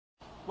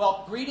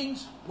Well,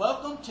 greetings.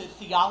 Welcome to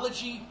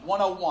Theology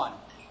 101.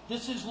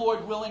 This is,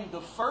 Lord willing,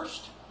 the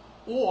first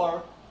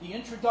or the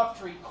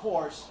introductory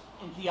course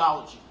in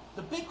theology.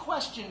 The big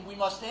question we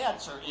must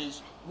answer is,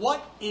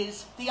 what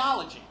is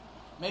theology?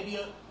 Maybe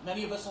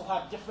many of us will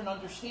have different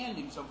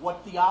understandings of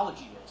what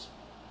theology is.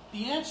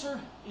 The answer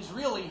is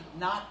really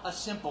not a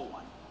simple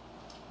one.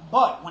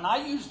 But when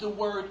I use the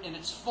word in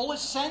its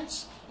fullest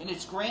sense, in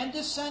its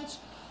grandest sense,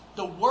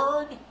 the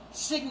word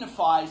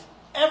signifies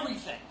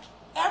everything.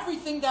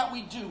 Everything that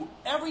we do,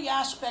 every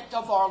aspect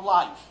of our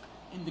life,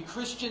 in the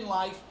Christian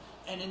life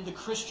and in the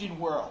Christian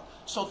world.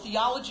 So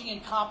theology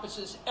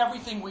encompasses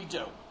everything we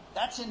do.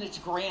 That's in its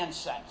grand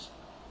sense.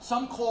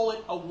 Some call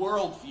it a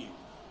worldview.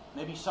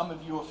 Maybe some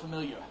of you are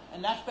familiar.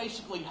 And that's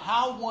basically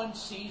how one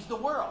sees the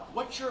world.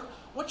 What's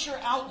your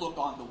outlook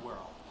on the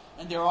world?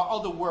 And there are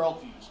other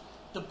worldviews.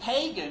 The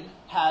pagan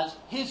has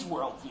his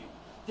worldview.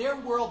 Their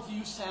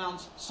worldview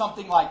sounds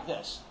something like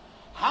this.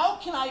 How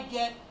can I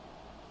get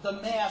the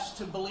mass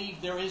to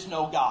believe there is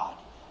no God?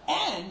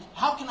 And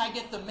how can I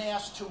get the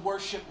mass to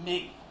worship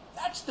me?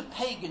 That's the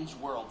pagan's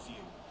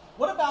worldview.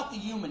 What about the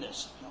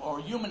humanist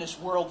or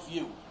humanist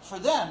worldview? For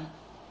them,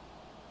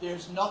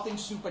 there's nothing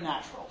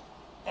supernatural.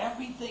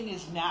 Everything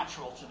is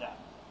natural to them.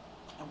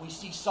 And we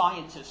see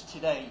scientists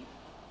today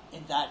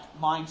in that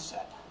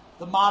mindset.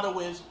 The motto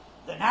is,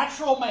 the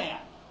natural man.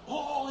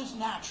 All is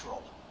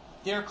natural.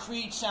 Their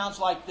creed sounds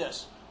like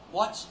this.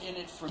 What's in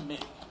it for me?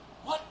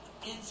 What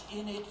is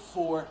in it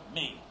for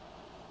me?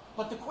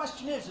 But the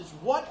question is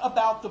what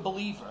about the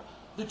believer?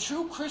 The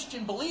true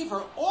Christian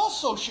believer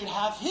also should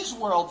have his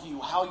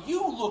worldview, how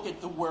you look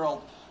at the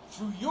world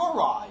through your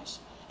eyes.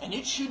 And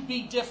it should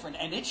be different,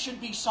 and it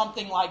should be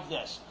something like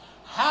this.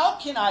 How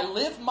can I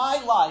live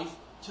my life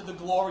to the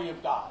glory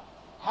of God?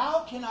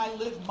 How can I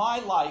live my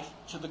life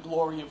to the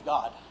glory of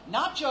God?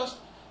 Not just,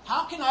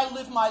 how can I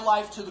live my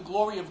life to the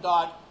glory of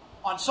God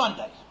on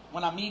Sunday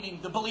when I'm meeting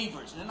the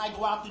believers, and then I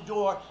go out the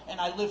door and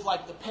I live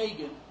like the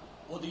pagan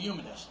or the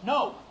humanist.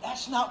 No,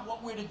 that's not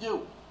what we're to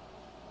do.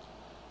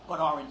 But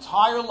our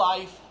entire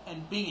life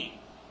and being,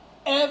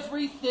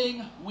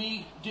 everything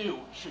we do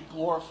should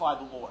glorify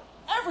the Lord.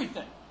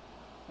 Everything.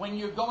 When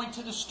you're going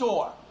to the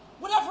store,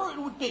 whatever it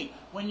would be,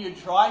 when you're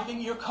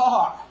driving your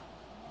car,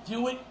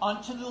 do it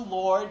unto the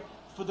Lord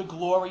for the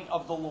glory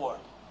of the Lord.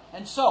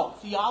 And so,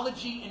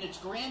 theology in its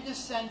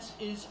grandest sense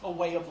is a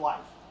way of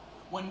life.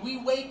 When we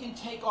wake and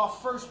take our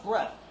first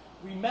breath,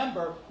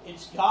 remember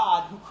it's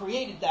God who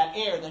created that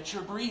air that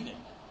you're breathing.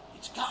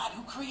 It's God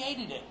who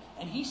created it.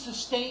 And He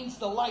sustains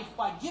the life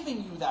by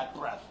giving you that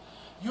breath.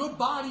 Your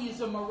body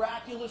is a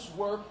miraculous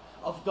work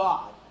of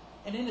God.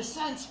 And in a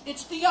sense,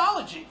 it's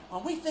theology.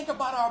 When we think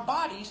about our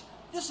bodies,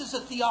 this is a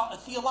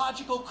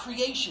theological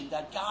creation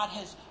that God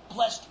has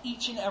blessed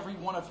each and every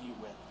one of you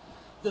with.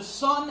 The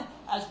sun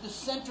as the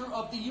center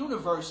of the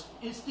universe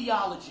is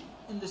theology.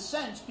 In the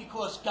sense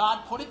because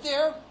God put it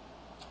there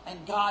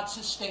and God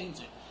sustains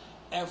it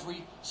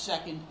every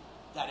second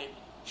that it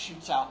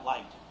shoots out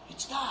light.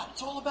 It's God.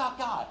 It's all about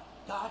God.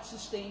 God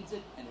sustains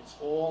it, and it's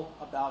all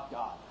about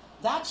God.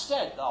 That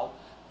said, though,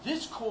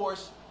 this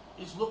course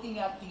is looking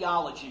at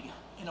theology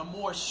in a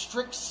more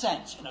strict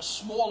sense, in a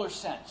smaller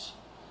sense.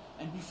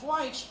 And before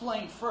I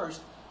explain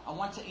first, I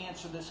want to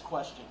answer this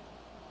question.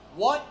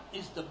 What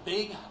is the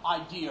big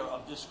idea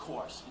of this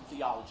course in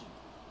theology?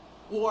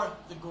 Or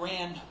the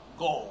grand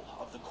goal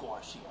of the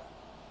course here?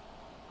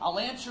 I'll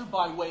answer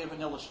by way of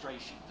an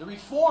illustration. The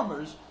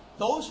Reformers,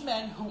 those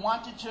men who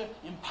wanted to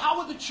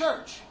empower the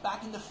church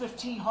back in the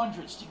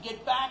 1500s to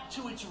get back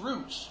to its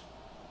roots,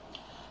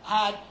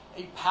 had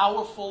a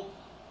powerful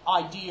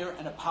idea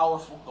and a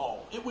powerful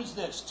goal. It was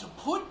this, to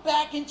put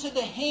back into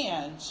the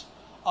hands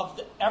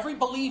of every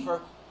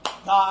believer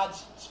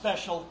God's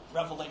special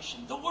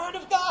revelation. The Word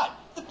of God.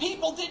 The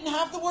people didn't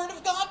have the Word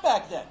of God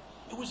back then.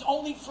 It was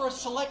only for a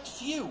select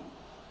few.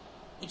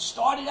 It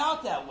started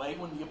out that way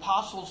when the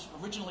apostles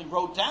originally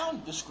wrote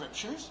down the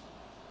scriptures,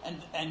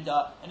 and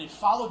it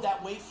followed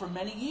that way for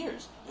many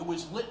years. It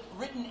was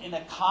written in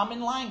a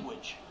common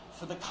language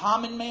for the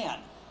common man,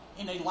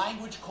 in a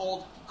language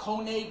called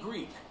Koine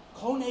Greek.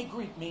 Koine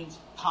Greek means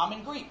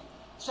common Greek.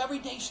 It's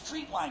everyday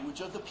street language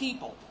of the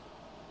people.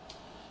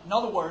 In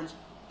other words,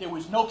 there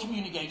was no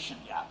communication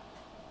yet.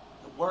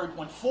 The word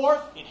went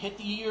forth, it hit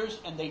the ears,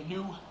 and they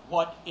knew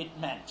what it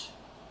meant.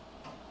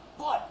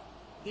 But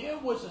there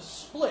was a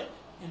split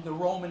in the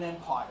Roman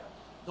Empire.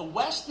 The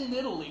West in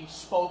Italy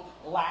spoke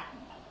Latin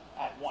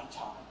at one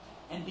time.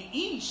 And the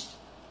East,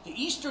 the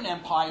Eastern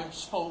Empire,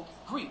 spoke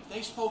Greek.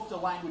 They spoke the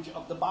language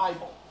of the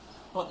Bible.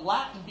 But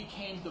Latin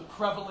became the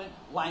prevalent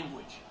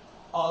language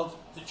of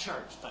the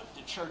church.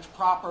 The church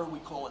proper, we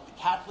call it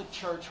the Catholic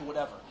Church or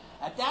whatever.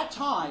 At that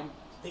time,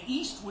 the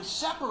East was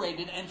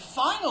separated, and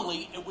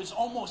finally it was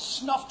almost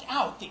snuffed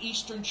out, the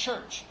Eastern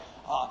Church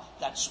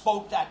that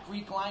spoke that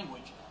Greek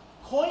language.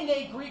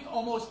 Koine Greek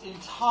almost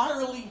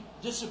entirely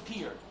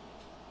disappeared.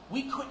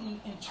 We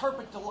couldn't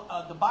interpret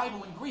the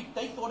Bible in Greek.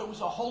 They thought it was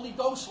a Holy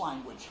Ghost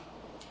language,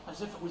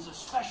 as if it was a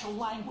special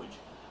language,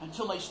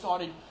 until they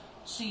started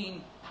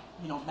seeing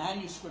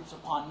manuscripts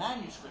upon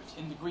manuscripts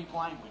in the Greek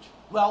language.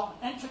 Well,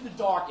 enter the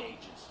Dark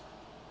Ages.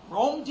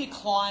 Rome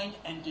declined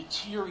and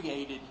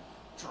deteriorated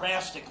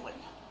drastically.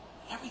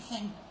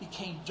 Everything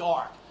became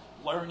dark,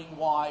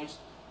 learning-wise,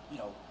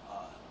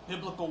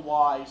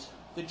 biblical-wise.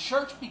 The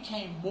church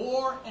became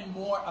more and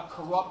more a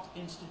corrupt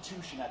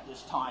institution at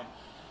this time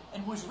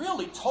and was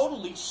really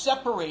totally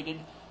separated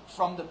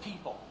from the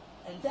people.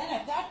 And then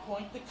at that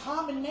point, the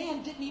common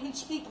man didn't even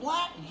speak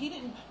Latin. He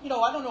didn't,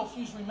 I don't know if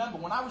you remember,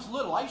 when I was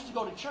little, I used to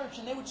go to church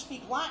and they would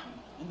speak Latin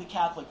in the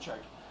Catholic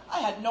Church. I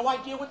had no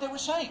idea what they were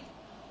saying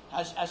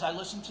as I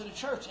listened to the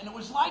church. And it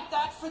was like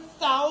that for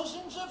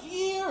thousands of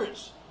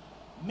years.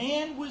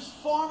 Man was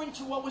foreign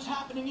to what was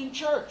happening in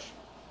church.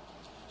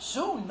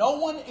 Soon, no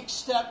one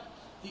except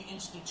the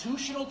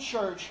institutional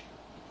church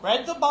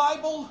read the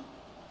Bible,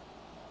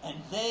 and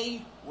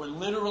they were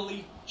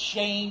literally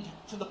chained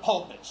to the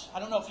pulpits. I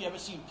don't know if you've ever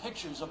seen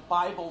pictures of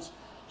Bibles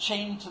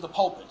chained to the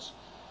pulpits.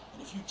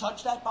 And if you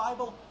touch that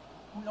Bible,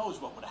 who knows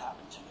what would have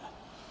happened to you.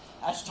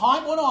 As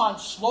time went on,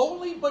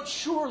 slowly but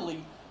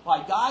surely,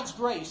 by God's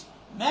grace,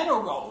 men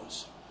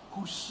arose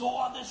who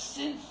saw the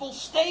sinful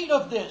state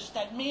of this,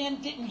 that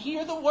man didn't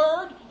hear the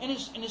word in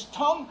his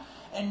tongue,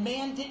 and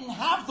man didn't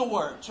have the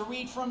word to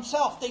read for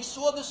himself. They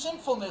saw the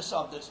sinfulness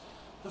of this.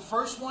 The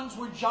first ones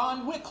were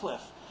John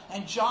Wycliffe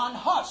and John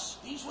Huss.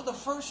 These were the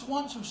first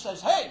ones who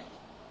says, hey,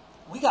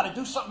 we got to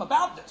do something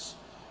about this.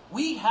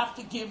 We have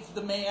to give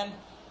the man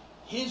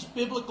his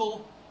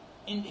biblical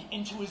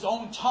into his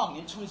own tongue,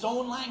 into his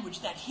own language,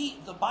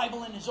 the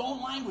Bible in his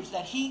own language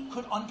that he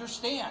could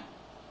understand.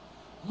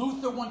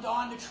 Luther went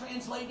on to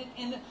translate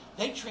it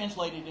they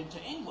translated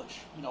into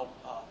English,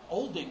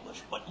 Old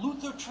English, but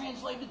Luther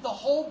translated the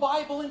whole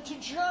Bible into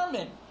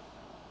German.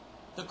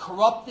 The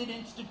corrupted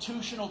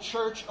institutional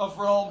church of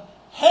Rome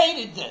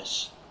hated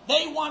this.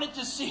 They wanted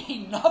to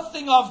see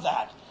nothing of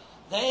that.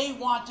 They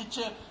wanted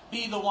to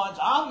be the ones,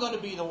 I'm going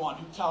to be the one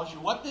who tells you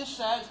what this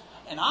says,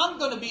 and I'm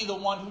going to be the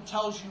one who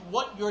tells you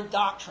what your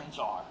doctrines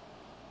are.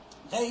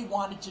 They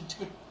wanted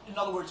to, in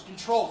other words,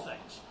 control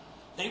things.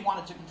 They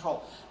wanted to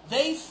control.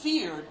 They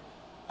feared,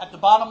 at the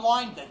bottom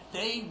line, that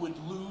they would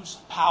lose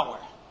power.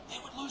 They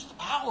would lose the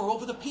power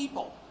over the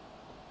people.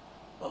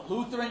 But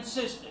Luther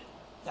insisted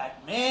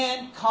that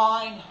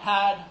mankind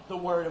had the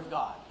Word of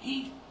God.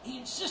 He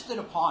insisted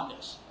upon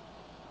this.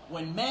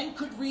 When men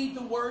could read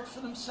the Word for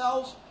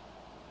themselves,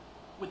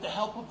 with the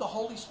help of the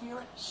Holy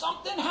Spirit,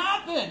 something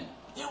happened.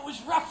 There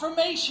was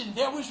reformation.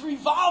 There was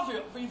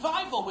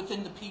revival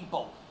within the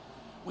people.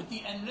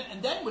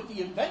 And then with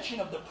the invention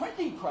of the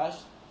printing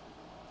press,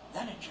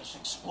 then it just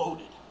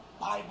exploded.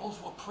 Bibles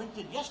were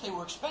printed. Yes, they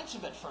were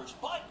expensive at first,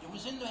 but it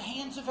was in the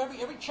hands of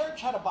every church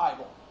had a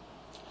Bible.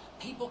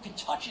 People could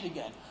touch it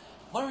again,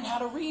 learn how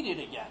to read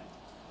it again.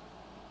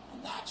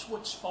 And that's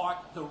what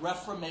sparked the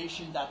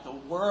Reformation that the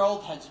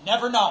world has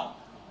never known.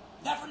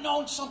 Never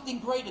known something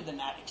greater than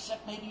that,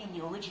 except maybe in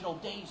the original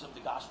days of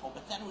the gospel,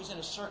 but then it was in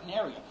a certain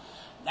area.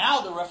 Now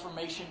the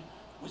Reformation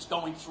was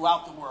going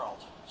throughout the world.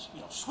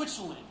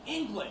 Switzerland,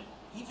 England,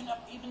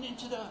 even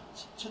into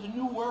the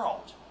New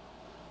World.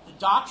 The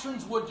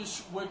doctrines were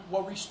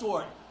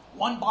restored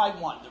one by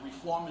one. The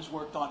reformers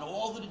worked on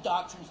all of the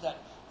doctrines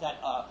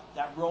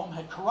that Rome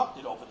had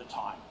corrupted over the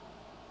time.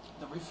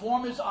 The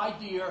reformers'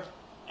 idea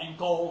and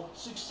goal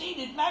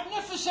succeeded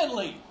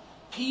magnificently.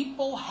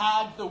 People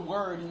had the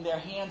Word in their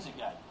hands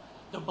again.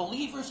 The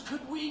believers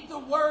could read the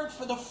Word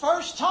for the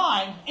first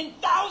time in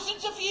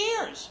thousands of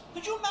years.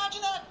 Could you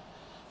imagine that?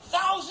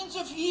 Thousands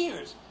of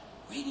years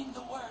reading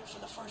the Word for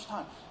the first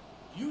time.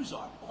 You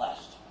are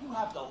blessed. You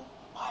have the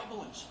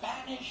Bible in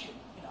Spanish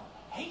and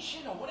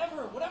Haitian or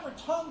whatever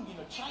tongue,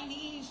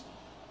 Chinese,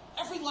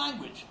 every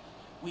language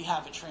we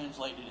have it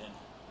translated in.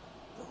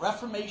 The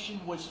Reformation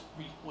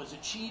was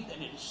achieved,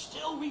 and it is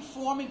still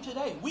reforming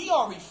today. We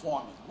are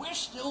reforming. We're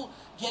still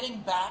getting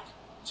back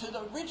to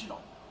the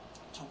original,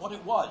 to what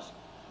it was.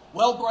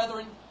 Well,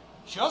 brethren,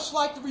 just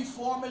like the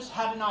reformers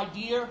had an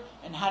idea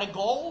and had a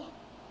goal,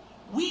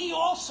 we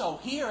also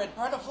here at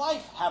Bread of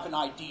Life have an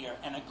idea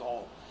and a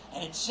goal.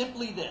 And it's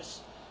simply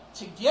this: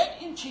 to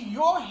get into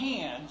your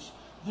hands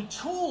the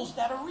tools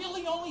that are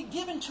really only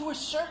given to a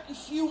certain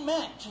few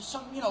men, to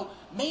some,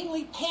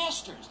 mainly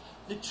pastors,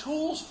 the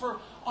tools for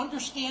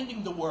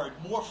understanding the Word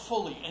more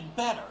fully and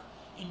better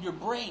in your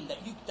brain, that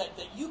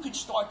you could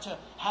start to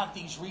have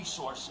these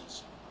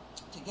resources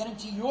to get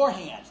into your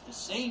hands, the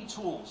same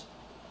tools,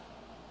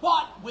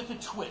 but with a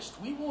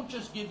twist. We won't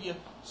just give you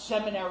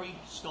seminary,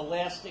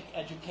 scholastic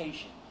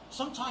education.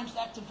 Sometimes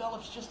that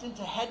develops just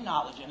into head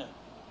knowledge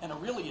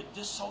and really a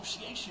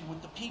dissociation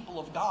with the people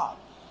of God.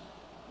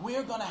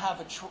 We're going to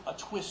have a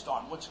twist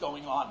on what's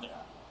going on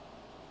there.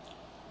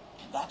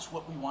 And that's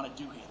what we want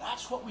to do here.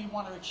 That's what we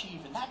want to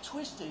achieve. And that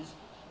twist is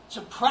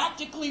to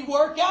practically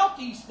work out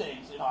these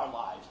things in our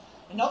lives.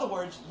 In other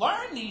words,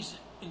 learn these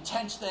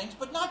intense things,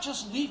 but not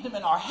just leave them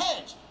in our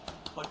heads,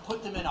 but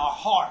put them in our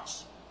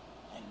hearts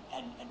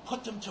and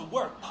put them to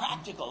work.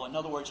 Practical, in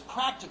other words,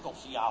 practical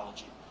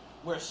theology.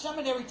 Where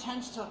seminary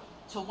tends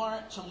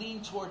to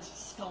lean towards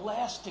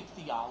scholastic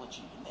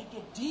theology, and they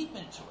get deep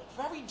into it,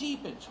 very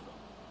deep into it.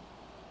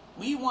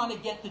 We want to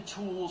get the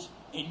tools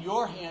in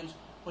your hands,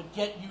 but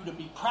get you to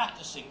be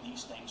practicing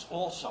these things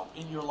also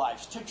in your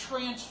lives, to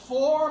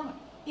transform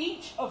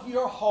each of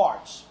your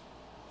hearts,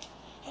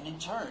 and in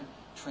turn,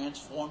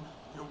 transform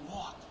your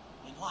walk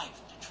in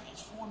life, to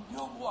transform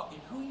your walk in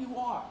who you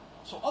are,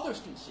 so others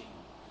can see you.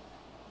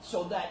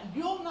 So that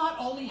you'll not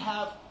only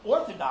have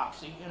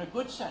orthodoxy in a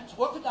good sense.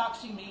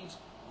 Orthodoxy means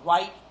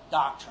right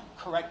doctrine,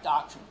 correct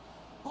doctrine.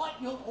 But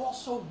you'll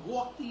also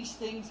walk these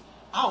things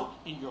out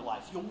in your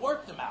life. You'll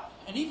work them out.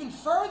 And even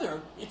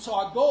further, it's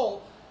our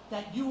goal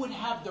that you would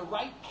have the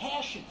right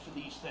passion for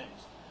these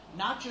things.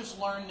 Not just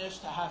learn this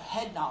to have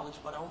head knowledge,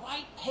 but a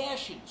right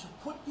passion to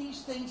put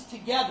these things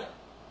together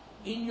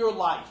in your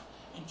life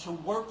and to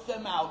work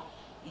them out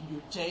in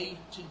your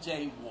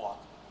day-to-day walk,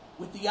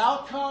 with the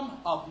outcome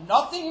of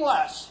nothing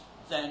less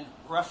than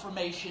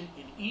reformation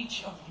in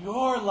each of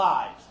your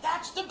lives.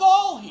 That's the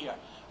goal here.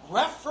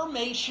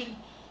 Reformation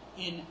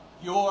in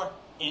your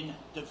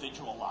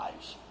individual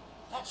lives.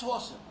 That's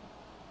awesome.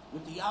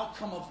 With the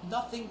outcome of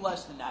nothing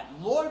less than that.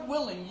 Lord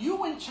willing,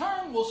 you in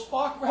turn will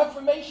spark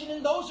reformation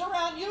in those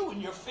around you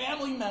and your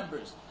family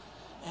members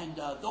and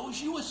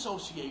those you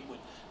associate with.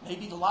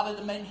 Maybe a lot of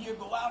the men here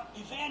go out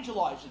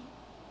evangelizing.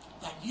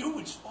 That you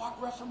would spark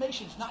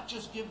reformations, not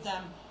just give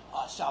them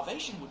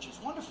salvation, which is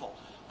wonderful,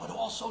 but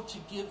also to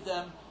give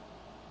them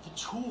the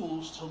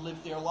tools to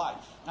live their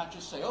life. Not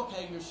just say,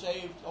 okay, you're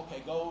saved,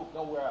 okay, go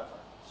wherever.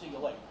 See you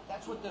later.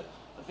 That's what the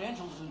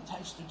evangelism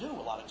tends to do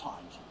a lot of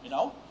times, you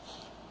know?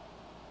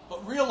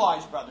 But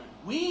realize, brethren,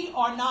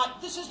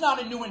 this is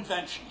not a new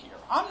invention here.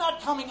 I'm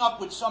not coming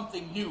up with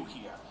something new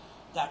here,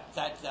 that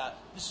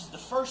this is the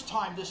first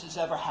time this has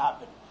ever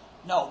happened.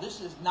 No, this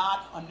is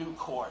not a new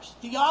course.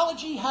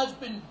 Theology has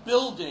been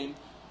building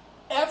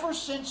ever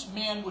since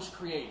man was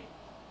created.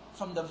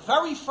 From the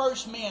very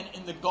first man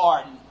in the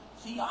garden,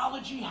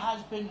 theology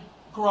has been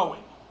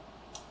growing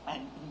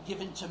and been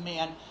given to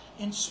man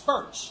in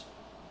spurts.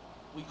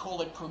 We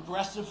call it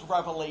progressive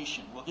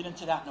revelation. We'll get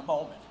into that in a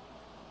moment.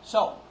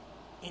 So,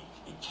 it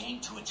came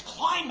to its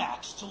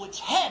climax, to its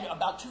head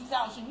about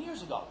 2,000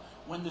 years ago,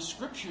 when the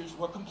scriptures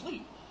were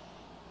complete.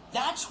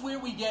 That's where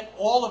we get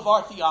all of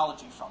our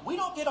theology from. We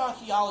don't get our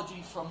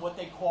theology from what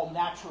they call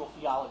natural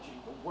theology,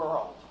 the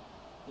world,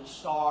 the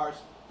stars.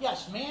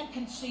 Yes, man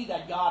can see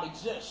that God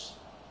exists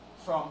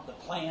from the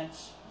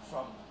plants,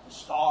 from the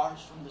stars,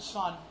 from the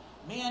sun.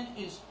 Man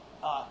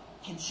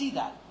can see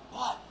that.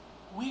 But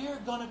we're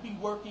going to be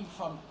working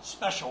from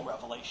special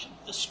revelation,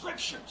 the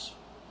scriptures.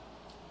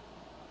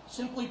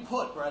 Simply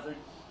put, brethren,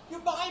 your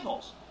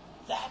Bibles.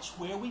 That's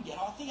where we get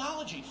our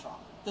theology from.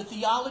 The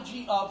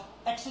theology of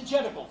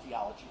exegetical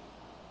theology.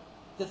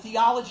 The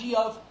theology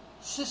of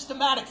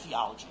systematic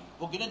theology.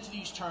 We'll get into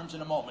these terms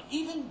in a moment.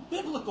 Even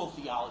biblical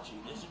theology.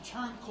 There's a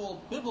term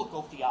called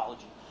biblical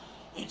theology.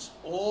 It's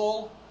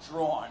all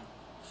drawn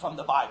from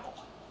the Bible.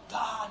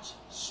 God's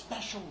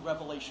special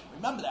revelation.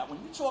 Remember that. When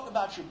you talk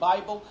about your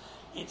Bible,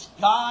 it's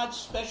God's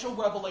special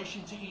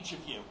revelation to each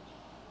of you.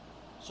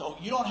 So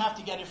you don't have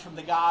to get it from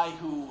the guy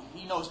who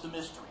he knows the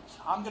mysteries.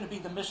 I'm going to be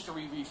the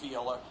mystery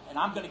revealer, and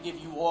I'm going to give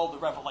you all the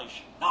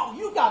revelation. No,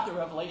 you got the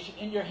revelation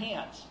in your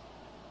hands.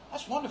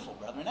 That's wonderful,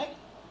 brethren, eh?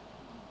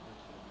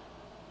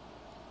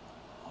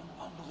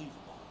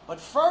 Unbelievable.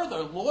 But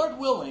further, Lord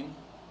willing,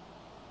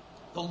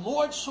 the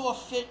Lord saw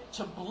fit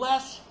to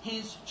bless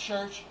his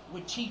church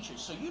with teachers.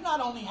 So you not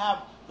only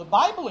have the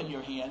Bible in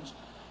your hands,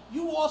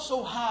 you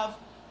also have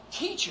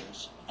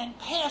teachers and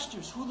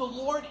pastors who the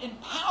Lord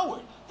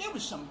empowered. There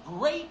was some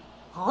great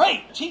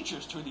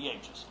teachers through the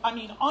ages. I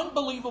mean,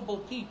 unbelievable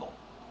people.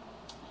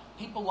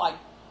 People like,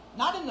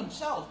 not in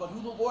themselves, but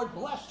who the Lord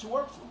blessed to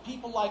work through.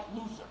 People like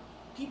Luther.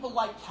 People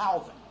like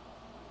Calvin.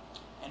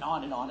 And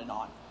on and on and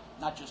on.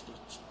 Not just to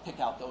pick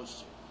out those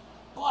two.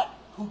 But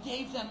who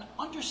gave them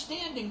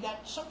understanding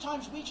that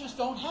sometimes we just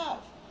don't have.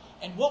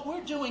 And what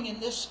we're doing in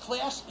this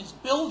class is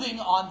building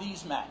on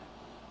these men.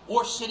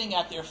 Or sitting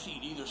at their feet,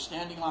 either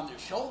standing on their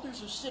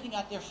shoulders or sitting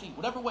at their feet,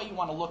 whatever way you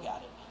want to look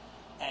at it.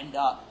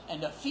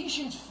 And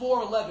Ephesians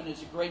 4:11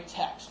 is a great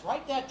text.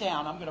 Write that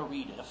down. I'm going to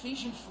read it.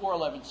 Ephesians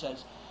 4:11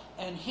 says,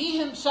 "And he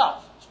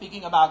himself,"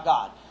 speaking about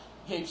God,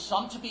 "gave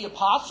some to be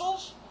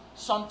apostles,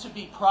 some to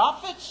be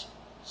prophets,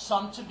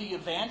 some to be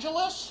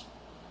evangelists,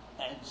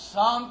 and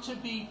some to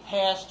be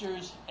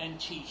pastors and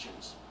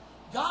teachers."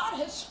 God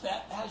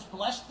has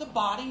blessed the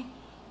body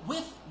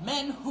with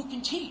men who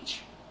can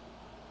teach.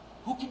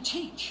 Who can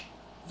teach.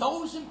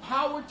 Those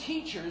empowered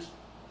teachers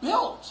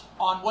built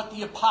on what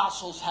the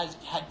apostles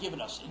had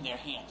given us in their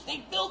hands. They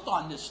built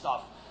on this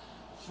stuff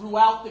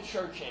throughout the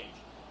church age.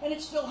 And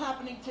it's still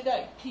happening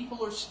today.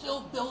 People are still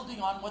building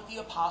on what the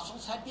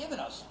apostles had given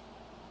us.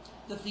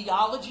 The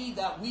theology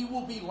that we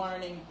will be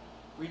learning,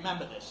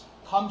 remember this,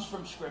 comes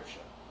from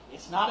Scripture.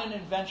 It's not an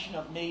invention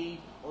of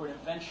me or an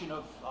invention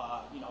of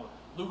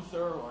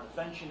Luther or an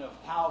invention of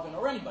Calvin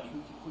or anybody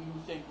who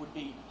you think would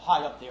be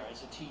high up there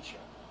as a teacher.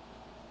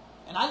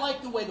 And I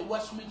like the way the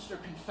Westminster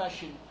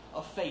Confession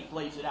of Faith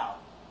lays it out.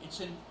 It's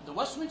in the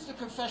Westminster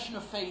Confession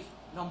of Faith,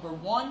 number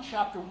 1,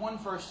 chapter 1,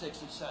 verse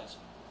 6. It says,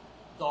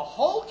 "The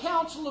whole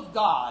counsel of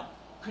God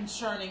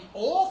concerning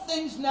all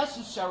things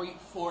necessary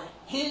for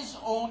his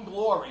own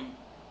glory,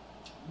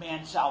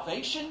 man's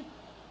salvation,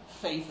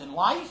 faith in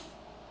life,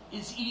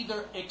 is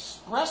either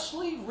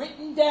expressly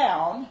written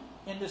down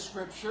in the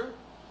Scripture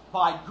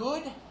by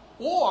good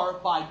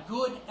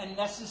and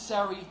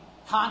necessary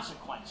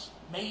consequence,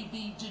 may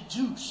be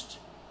deduced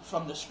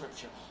from the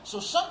Scripture. So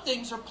some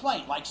things are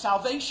plain, like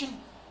salvation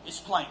is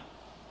plain.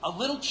 A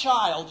little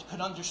child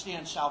can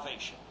understand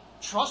salvation.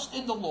 Trust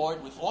in the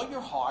Lord with all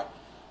your heart,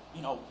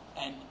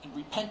 and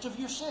repent of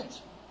your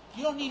sins.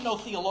 You don't need no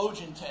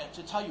theologian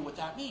to tell you what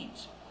that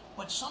means.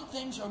 But some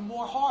things are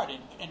more hard.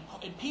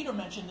 And Peter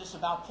mentioned this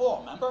about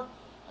Paul, remember?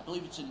 I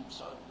believe it's in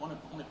one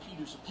of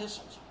Peter's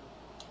epistles.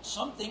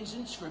 Some things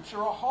in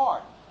Scripture are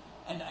hard.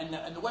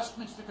 And the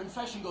Westminster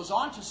Confession goes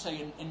on to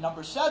say in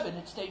number 7,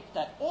 it states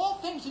that all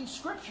things in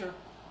Scripture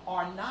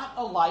are not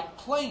alike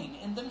plain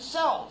in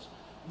themselves,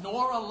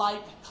 nor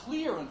alike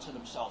clear unto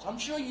themselves. I'm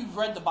sure you've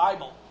read the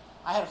Bible.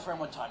 I had a friend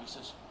one time, he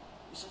says,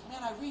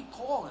 man, I read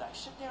Paul and I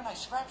sit there and I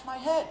scratch my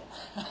head.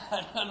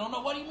 I don't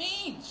know what he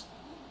means.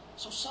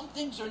 So some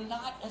things are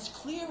not as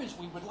clear as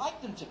we would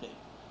like them to be.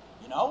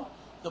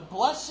 The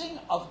blessing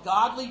of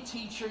godly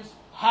teachers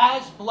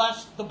has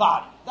blessed the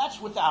body.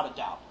 That's without a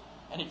doubt.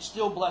 And it's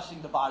still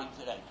blessing the body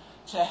today.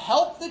 To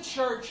help the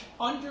church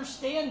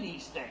understand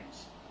these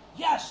things.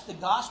 Yes, the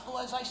gospel,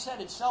 as I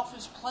said, itself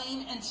is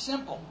plain and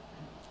simple.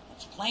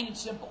 It's plain and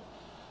simple.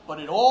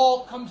 But it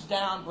all comes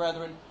down,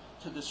 brethren,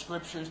 to the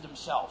Scriptures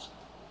themselves.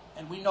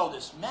 And we know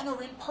this. Men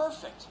are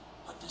imperfect,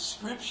 but the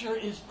Scripture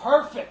is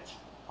perfect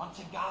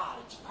unto God.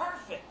 It's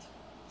perfect.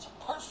 It's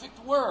a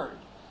perfect word.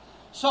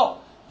 So,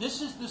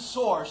 this is the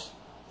source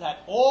that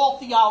all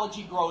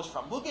theology grows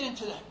from. We'll get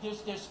into that.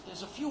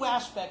 There's a few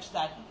aspects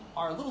that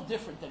are a little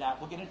different than that.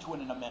 We'll get into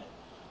it in a minute.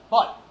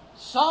 But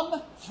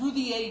some through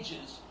the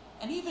ages,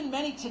 and even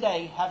many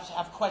today,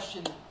 have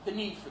questioned the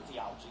need for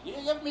theology. You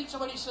ever meet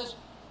somebody who says,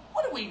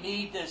 what do we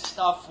need this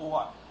stuff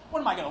for?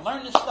 When am I going to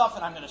learn this stuff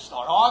and I'm going to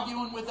start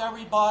arguing with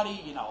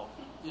everybody?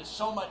 There's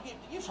so much.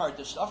 You've heard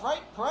this stuff,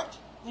 right? Correct?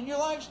 In your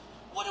lives?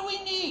 What do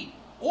we need?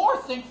 Or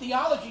think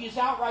theology is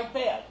outright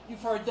bad.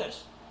 You've heard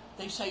this.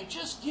 They say,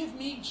 just give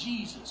me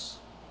Jesus.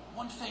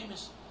 One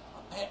famous,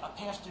 a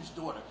pastor's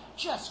daughter,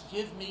 just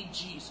give me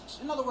Jesus.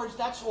 In other words,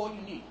 that's all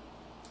you need.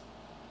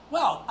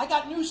 Well, I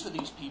got news for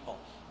these people.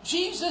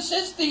 Jesus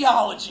is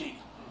theology.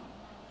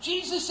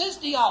 Jesus is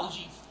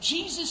theology.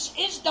 Jesus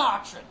is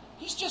doctrine.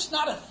 He's just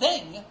not a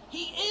thing.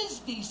 He is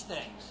these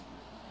things.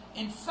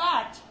 In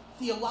fact,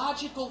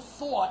 theological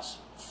thoughts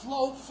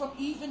flow from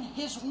even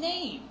his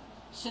name,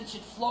 since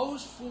it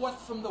flows forth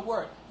from the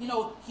word.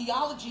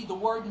 Theology, the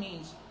word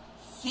means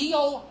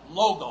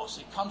theologos.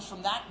 It comes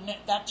from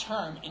that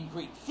term in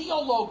Greek.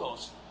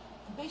 Theologos.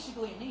 And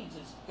basically it means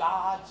is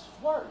God's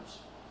words.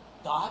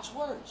 God's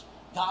words.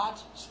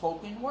 God's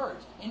spoken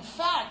words. In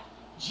fact,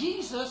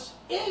 Jesus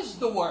is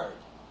the word.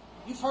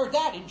 You've heard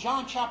that in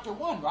John chapter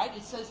 1, right?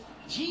 It says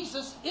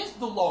Jesus is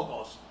the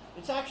Logos.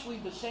 It's actually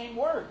the same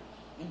word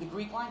in the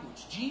Greek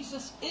language.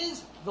 Jesus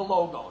is the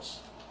Logos.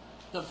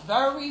 The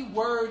very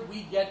word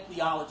we get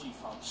theology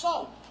from.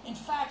 So, in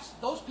fact,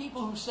 those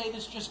people who say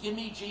this, just give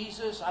me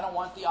Jesus, I don't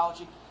want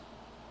theology,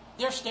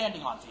 they're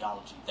standing on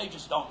theology. They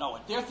just don't know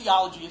it. Their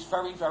theology is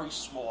very, very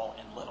small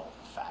and little,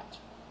 in fact.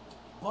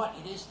 But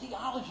it is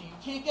theology. You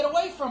can't get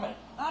away from it.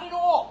 Not at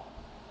all.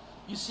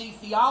 You see,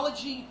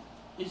 theology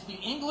is the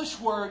English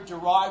word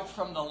derived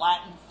from the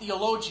Latin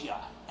theologia,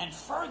 and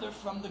further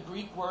from the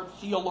Greek word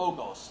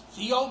theologos.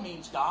 Theo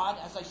means God,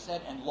 as I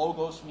said, and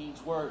logos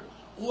means word.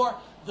 Or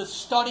the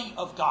study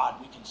of God,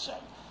 we can say.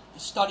 The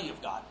study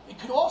of God. It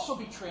could also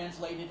be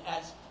translated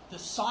as the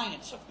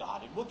science of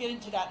God. And we'll get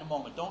into that in a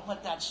moment. Don't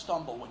let that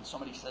stumble when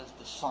somebody says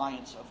the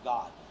science of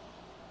God.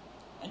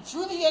 And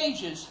through the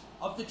ages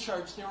of the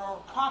church, there are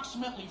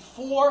approximately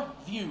 4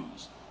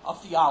 views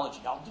of theology.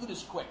 I'll do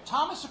this quick.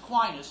 Thomas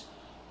Aquinas,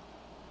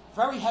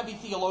 very heavy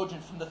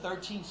theologian from the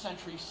 13th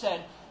century,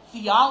 said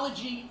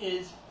theology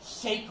is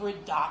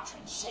sacred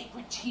doctrine,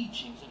 sacred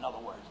teachings, in other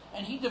words.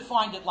 And he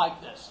defined it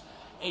like this: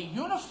 a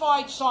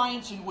unified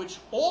science in which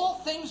all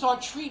things are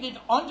treated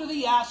under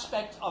the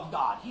aspect of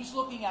God. He's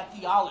looking at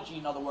theology,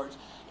 in other words,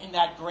 in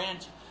that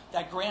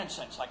grand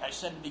sense. Like I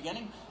said in the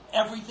beginning,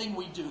 everything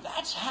we do.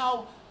 That's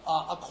how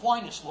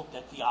Aquinas looked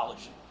at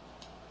theology.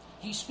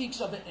 He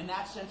speaks of it in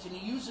that sense, and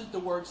he uses the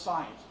word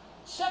science.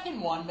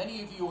 Second one,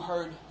 many of you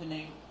heard the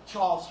name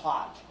Charles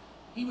Hodge.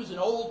 He was an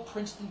old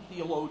Princeton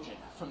theologian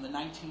from the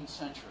 19th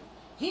century.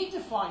 He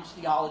defines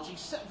theology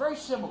very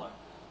similar,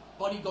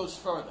 but he goes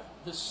further.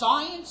 The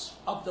science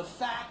of the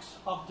facts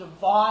of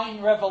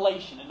divine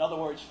revelation. In other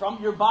words,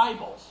 from your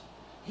Bibles.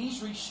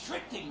 He's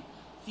restricting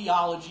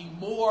theology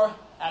more,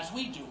 as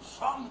we do,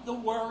 from the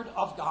Word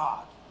of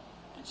God.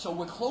 And so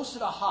we're closer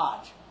to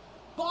Hodge.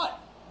 But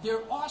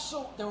there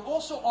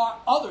also are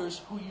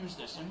others who use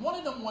this. And one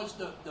of them was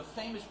the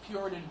famous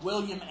Puritan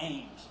William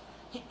Ames.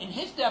 In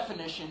his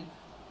definition,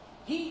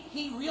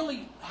 he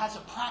really has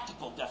a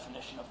practical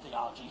definition of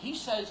theology. He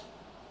says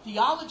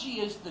theology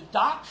is the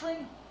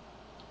doctrine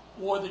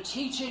or the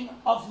teaching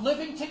of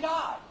living to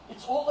God.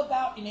 It's all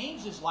about, in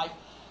Ames's life,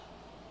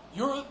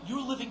 You're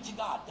living to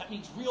God. That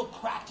means real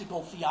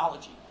practical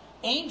theology.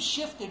 Aim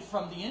shifted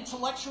from the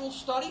intellectual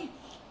study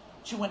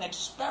to an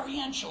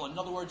experiential, in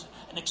other words,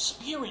 an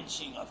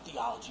experiencing of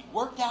theology,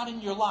 worked out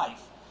in your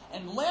life.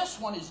 And last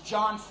one is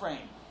John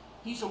Frame.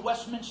 He's a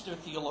Westminster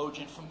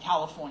theologian from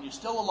California,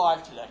 still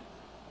alive today.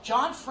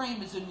 John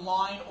Frame is in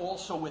line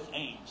also with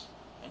Ames.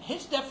 And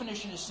his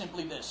definition is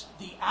simply this: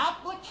 the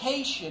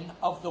application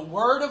of the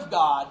Word of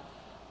God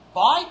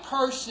by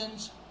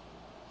persons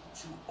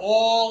to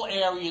all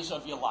areas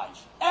of your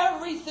life.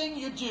 Everything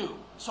you do.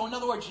 So in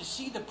other words, you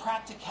see the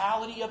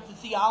practicality of the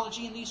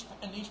theology in these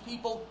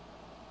people?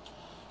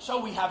 So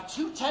we have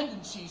two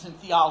tendencies in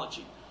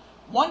theology.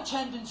 One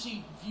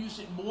tendency views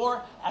it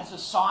more as a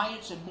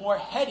science and more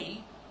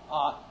heady,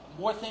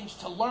 more things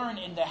to learn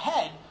in the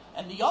head,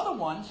 and the other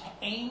ones,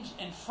 Ames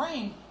and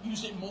Frame,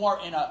 use it more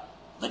in a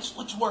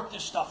let's work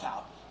this stuff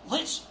out.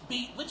 Let's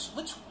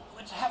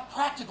have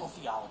practical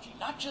theology,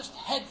 not just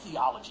head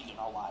theology in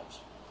our lives.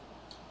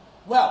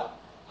 Well,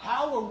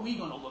 how are we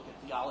going to look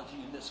at theology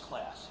in this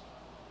class?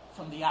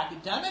 From the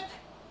academic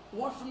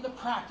or from the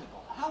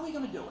practical? How are we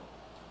going to do it?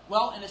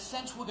 Well, in a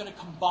sense, we're going to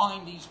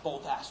combine these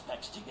both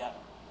aspects together.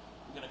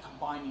 We're going to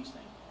combine these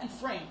things. And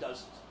Frame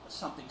does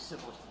something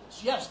similar to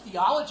this. Yes,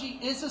 theology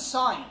is a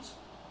science,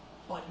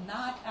 but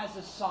not as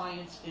a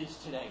science is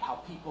today, how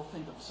people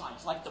think of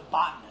science. Like the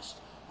botanist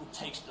who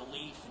takes the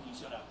leaf and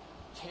he's going to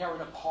tear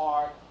it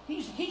apart.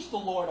 He's the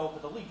Lord over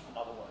the leaf, in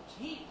other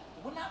words.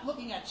 We're not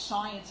looking at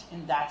science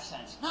in that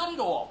sense. Not at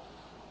all.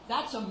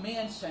 That's a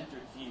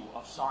man-centered view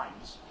of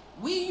science.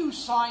 We use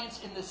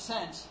science in the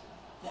sense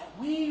that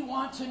we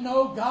want to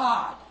know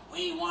God.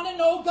 We want to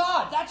know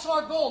God. That's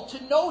our goal,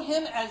 to know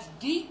Him as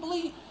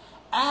deeply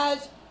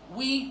as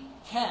we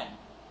can.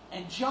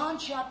 And John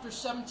chapter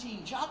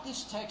 17, jot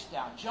this text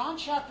down. John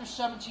chapter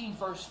 17,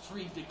 verse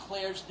 3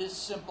 declares this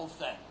simple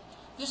thing.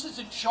 This is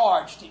a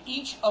charge to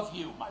each of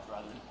you, my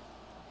brethren.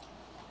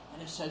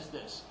 And it says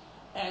this: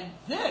 and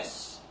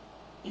this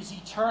is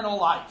eternal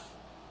life,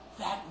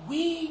 that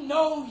we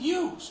know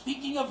you,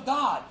 speaking of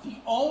God, the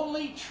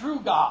only true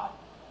God,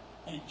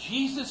 and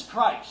Jesus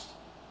Christ,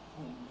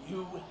 whom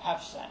you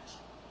have sent.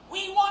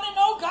 We want to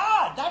know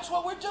God. That's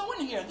what we're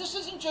doing here. This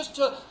isn't just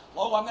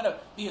I'm going to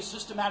be a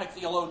systematic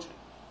theologian.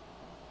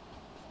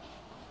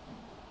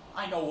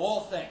 I know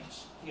all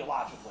things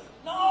theologically.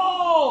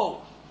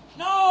 No!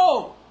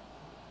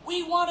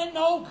 We want to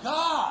know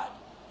God.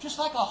 Just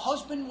like a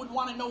husband would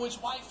want to know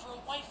his wife, or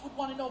a wife would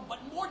want to know, but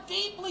more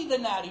deeply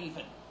than that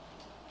even.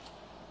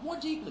 More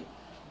deeply.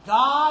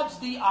 God's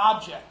the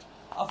object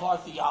of our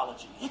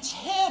theology. It's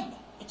Him.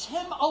 It's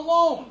Him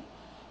alone.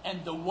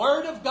 And the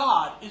Word of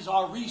God is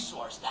our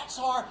resource. That's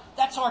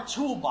our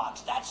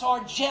toolbox. That's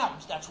our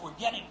gems. That's where we're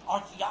getting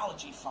our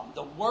theology from.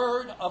 The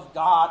Word of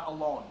God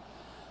alone.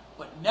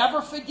 But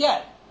never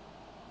forget,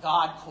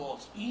 God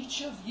calls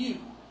each of you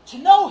to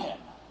know Him.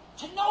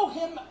 To know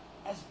Him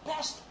as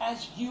best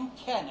as you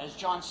can, as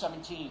John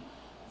 17,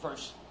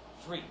 verse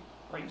 3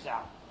 brings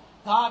out.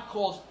 God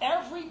calls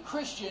every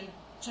Christian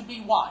to be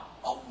what?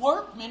 A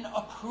workman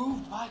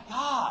approved by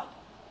God.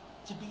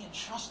 To be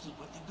entrusted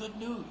with the good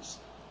news.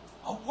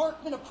 A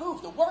workman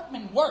approved. A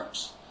workman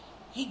works.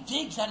 He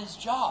digs at his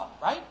job,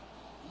 right?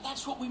 And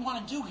that's what we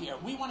want to do here.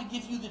 We want to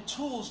give you the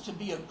tools to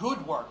be a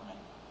good workman.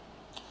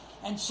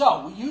 And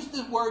so, we use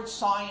the word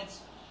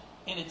science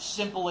in its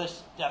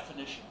simplest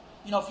definition.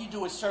 You know, if you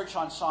do a search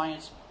on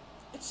science,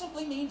 it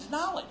simply means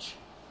knowledge.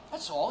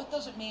 That's all. It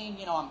doesn't mean,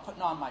 I'm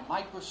putting on my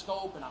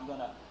microscope and I'm going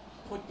to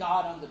put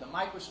God under the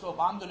microscope.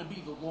 I'm going to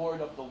be the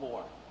Lord of the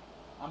Lord.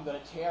 I'm going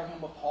to tear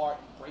Him apart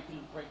and break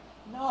it.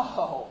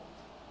 No.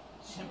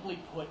 Simply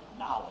put,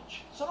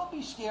 knowledge. So don't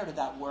be scared of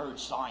that word,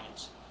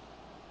 science.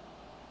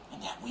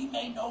 And that we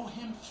may know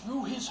Him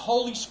through His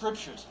holy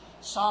scriptures.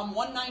 Psalm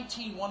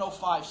 119,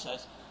 105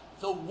 says,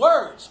 the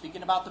Word,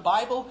 speaking about the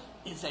Bible,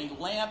 is a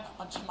lamp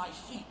unto my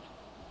feet.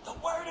 The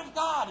Word of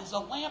God is a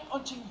lamp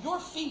unto your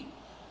feet,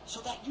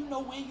 so that you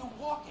know where you're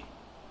walking.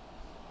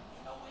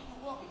 You know where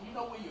you're walking. You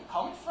know where you're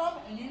coming from,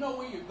 and you know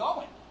where you're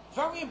going.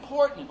 Very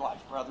important in life,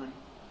 brethren.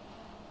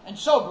 And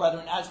so,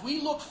 brethren, as we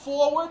look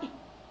forward,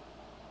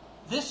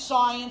 this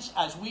science,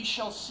 as we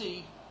shall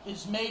see,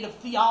 is made of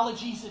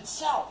theologies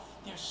itself.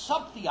 There's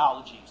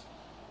sub-theologies.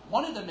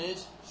 One of them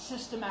is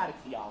systematic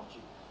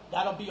theology.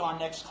 That'll be our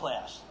next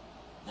class.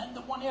 Then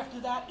the one after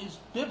that is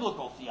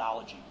biblical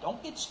theology.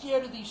 Don't get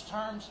scared of these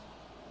terms.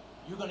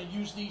 You're going to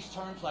use these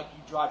terms like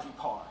you drive your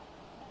car.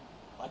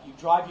 Like you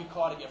drive your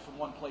car to get from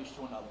one place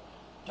to another.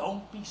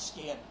 Don't be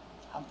scared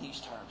of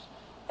these terms.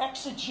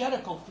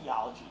 Exegetical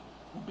theology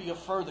will be a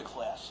further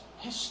class.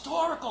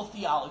 Historical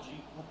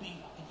theology will be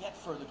a yet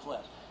further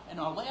class. And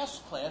our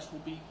last class will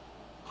be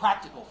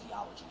practical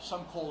theology.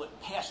 Some call it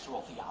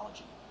pastoral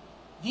theology.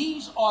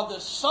 These are the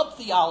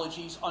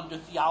sub-theologies under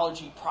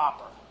theology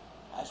proper,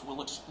 as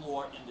we'll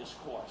explore in this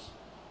course.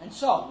 And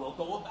so, we'll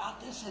go about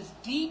this as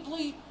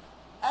deeply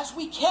as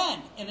we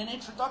can in an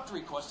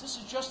introductory course. This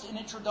is just an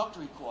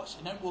introductory course,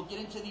 and then we'll get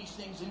into these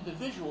things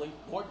individually,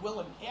 Lord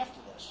willing, after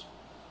this.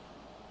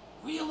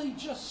 Really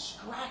just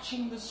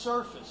scratching the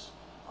surface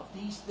of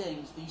these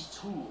things, these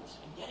tools,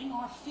 and getting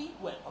our feet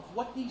wet of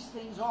what these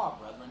things are,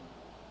 brethren.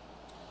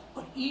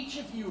 But each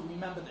of you,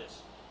 remember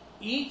this,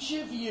 each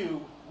of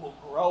you will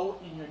grow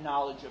in your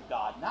knowledge of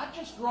God. Not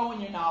just grow in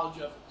your knowledge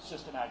of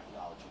systematic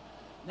theology.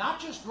 Not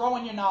just grow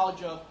in your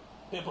knowledge of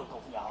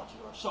biblical theology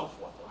or so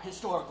forth, or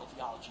historical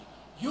theology.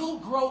 You'll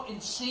grow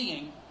in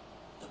seeing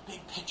the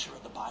big picture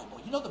of the Bible.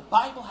 You know, the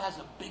Bible has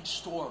a big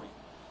story,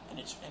 and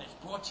it's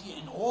brought to you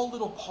in all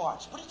little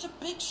parts, but it's a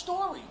big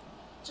story.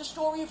 It's a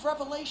story of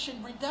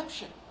revelation,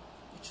 redemption.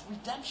 It's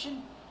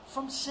redemption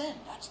from sin.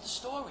 That's the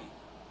story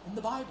in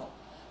the Bible.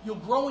 You'll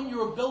grow in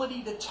your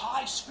ability to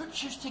tie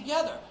scriptures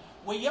together.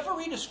 Where you ever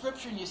read a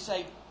scripture and you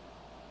say,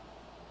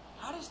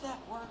 how does that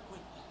work with,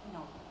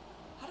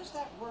 how does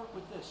that work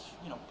with this?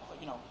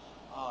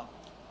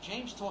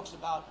 James talks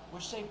about we're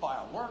saved by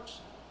our works.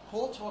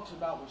 Paul talks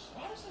about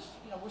how does this,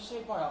 we're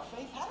saved by our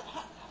faith.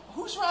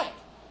 Who's right?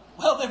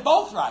 Well, they're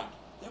both right.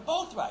 They're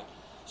both right.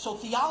 So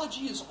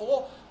theology is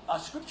all,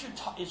 scripture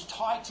is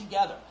tied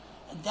together.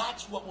 And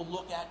that's what we'll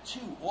look at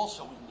too,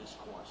 also in this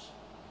course.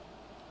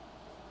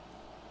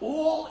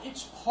 All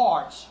its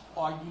parts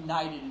are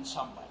united in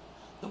some way.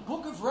 The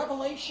book of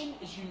Revelation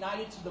is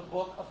united to the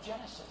book of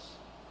Genesis,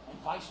 and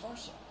vice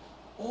versa.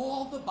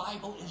 All the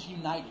Bible is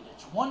united.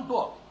 It's one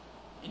book.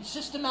 In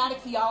systematic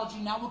theology,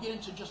 now we'll get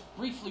into just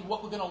briefly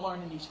what we're going to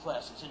learn in these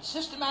classes. In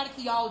systematic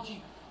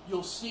theology,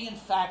 you'll see in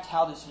fact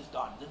how this is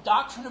done. The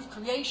doctrine of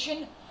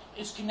creation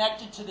is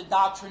connected to the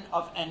doctrine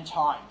of end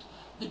times.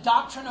 The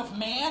doctrine of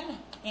man,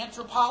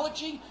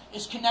 anthropology,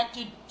 is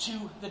connected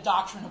to the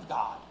doctrine of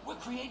God. We're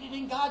created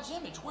in God's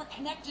image. We're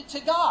connected to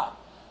God.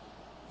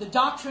 The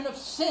doctrine of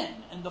sin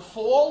and the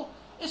fall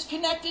is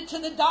connected to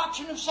the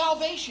doctrine of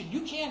salvation.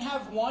 You can't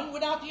have one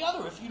without the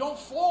other. If you don't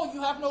fall,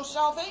 you have no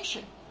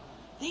salvation.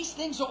 These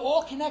things are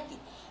all connected.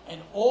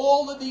 And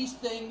all of these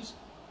things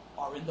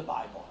are in the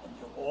Bible. And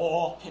they're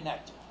all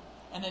connected.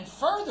 And then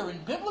further, in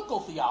biblical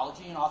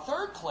theology, in our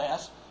third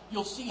class,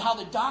 you'll see how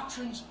the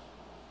doctrines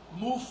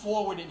move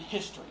forward in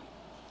history.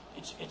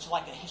 It's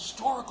like a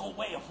historical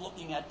way of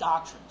looking at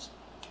doctrines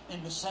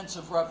in the sense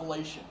of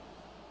revelation.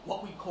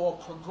 What we call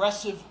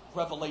progressive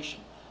revelation.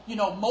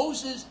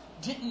 Moses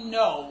didn't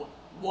know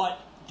what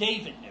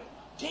David knew.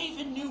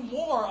 David knew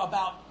more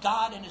about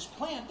God and his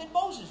plan than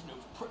Moses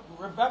knew.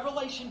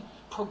 Revelation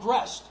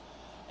progressed.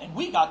 And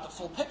we got the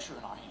full picture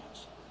in our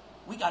hands.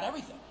 We got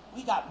everything.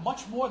 We got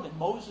much more than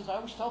Moses. I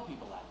always tell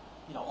people that.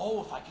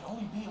 If I could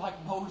only be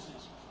like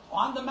Moses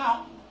on the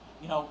mountain,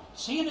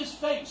 seeing his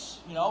face,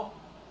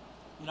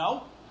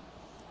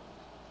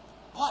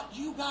 But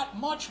you got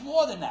much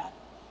more than that.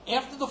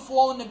 After the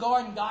fall in the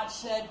garden, God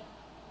said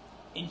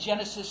in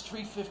Genesis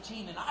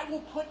 3:15, and I will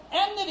put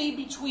enmity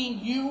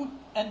between you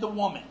and the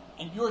woman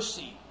and your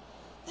seed.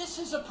 This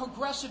is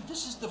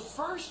this is the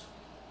first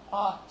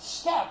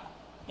step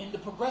in the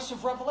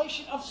progressive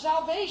revelation of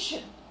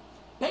salvation.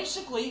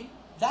 Basically,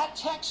 that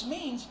text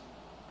means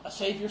a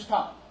Savior's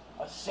coming.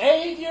 A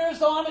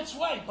Savior's on its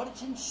way, but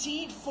it's in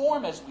seed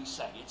form, as we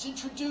say. It's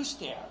introduced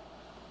there.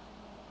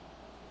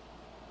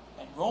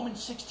 And Romans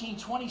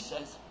 16:20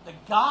 says, the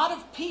God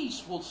of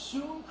peace will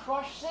soon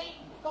crush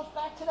Satan. It goes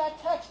back to that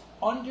text.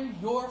 Under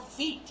your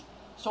feet.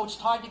 So it's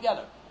tied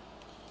together.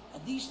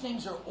 And these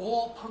things are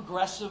all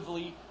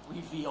progressively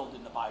revealed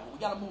in the Bible.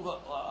 We've got to move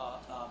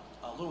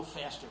a little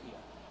faster here.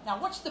 Now,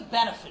 what's the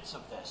benefits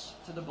of this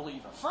to the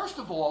believer? First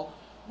of all,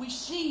 we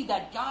see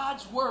that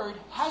God's Word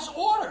has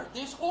order.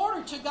 There's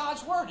order to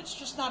God's Word. It's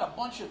just not a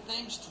bunch of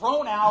things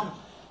thrown out,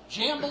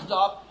 jumbled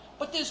up,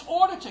 but there's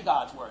order to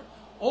God's Word.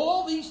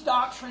 All these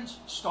doctrines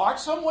start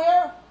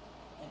somewhere,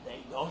 and they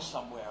go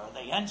somewhere, or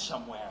they end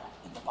somewhere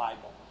in the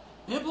Bible.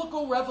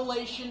 Biblical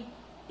revelation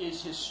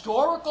is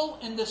historical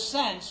in the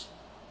sense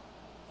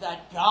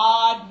that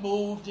God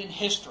moved in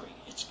history.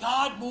 It's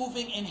God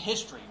moving in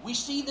history. We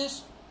see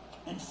this,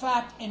 in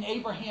fact, in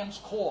Abraham's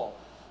call.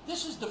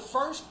 This is the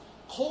first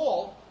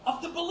call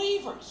of the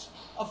believers,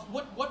 of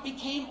what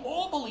became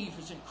all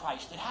believers in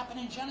Christ. It happened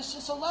in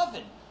Genesis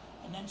 11.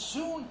 And then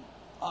soon,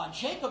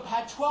 Jacob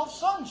had 12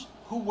 sons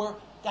who were,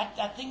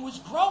 that thing was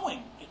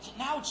growing.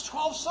 Now it's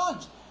 12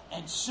 sons.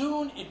 And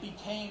soon it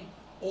became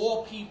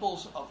all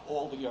peoples of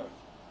all the earth.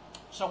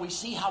 So we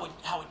see how it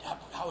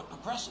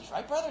progresses,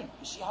 right, brethren?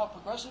 You see how it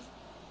progresses?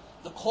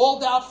 The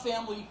called out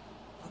family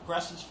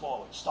progresses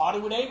forward.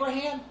 Started with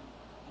Abraham,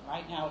 and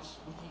right now it's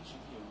with each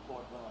of you,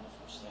 Lord willing,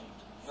 if we're saved.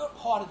 You're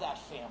part of that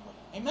family.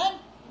 Amen?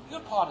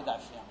 You're part of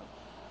that family.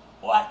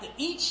 Well, at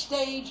each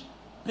stage,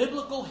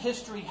 biblical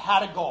history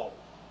had a goal.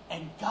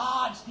 And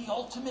God's the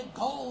ultimate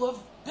goal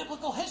of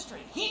biblical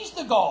history. He's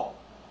the goal.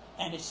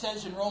 And it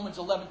says in Romans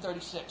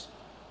 11:36,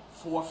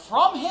 for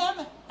from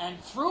him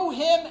and through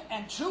him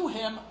and to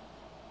him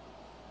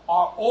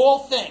are all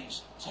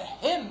things. To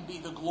him be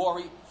the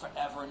glory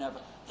forever and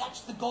ever.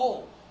 That's the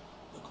goal.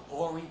 The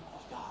glory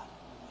of God.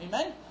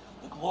 Amen?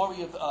 The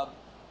glory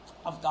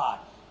of God.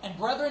 And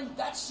brethren,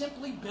 that's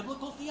simply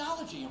biblical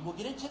theology, and we'll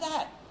get into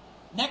that.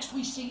 Next,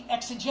 we see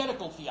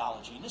exegetical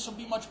theology, and this will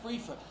be much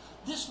briefer.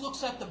 This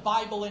looks at the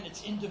Bible in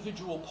its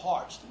individual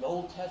parts, the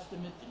Old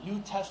Testament, the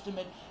New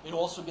Testament. It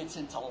also gets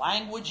into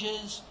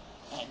languages,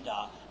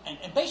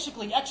 and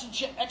basically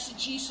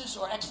exegesis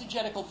or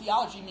exegetical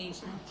theology means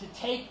to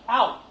take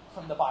out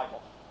from the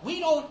Bible. We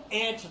don't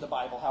add to the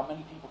Bible how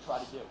many people try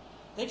to do.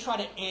 They try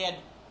to add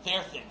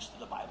their things to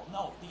the Bible.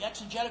 No, the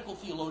exegetical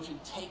theologian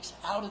takes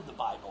out of the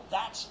Bible.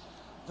 That's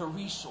the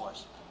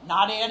resource.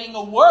 Not adding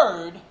a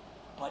word,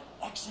 but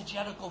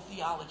exegetical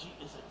theology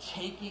is a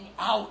taking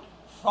out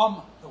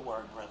from the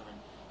word, brethren.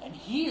 And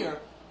here,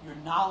 your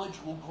knowledge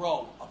will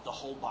grow of the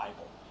whole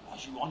Bible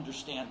as you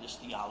understand this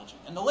theology.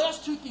 And the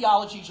last two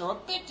theologies are a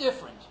bit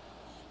different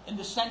in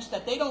the sense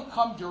that they don't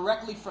come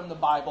directly from the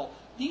Bible.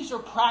 These are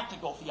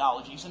practical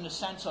theologies in the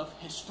sense of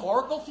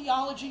historical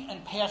theology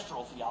and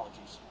pastoral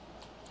theologies,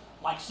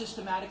 like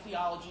systematic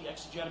theology,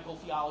 exegetical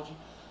theology,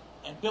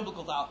 and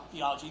biblical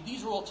theology.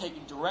 These are all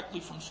taken directly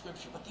from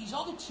Scripture. But these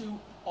other two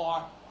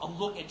are a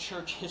look at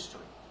church history.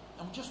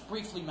 And we'll just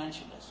briefly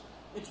mention this.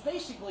 It's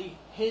basically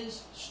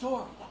his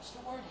story. That's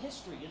the word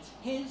history. It's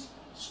his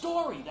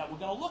story that we're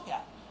going to look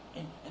at.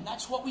 And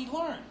that's what we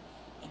learn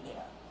in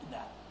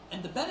that.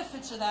 And the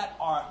benefits of that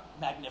are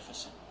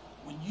magnificent.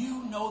 When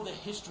you know the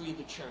history of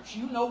the church,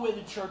 you know where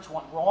the church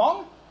went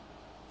wrong,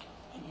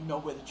 and you know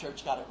where the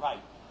church got it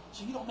right.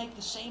 So you don't make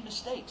the same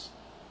mistakes.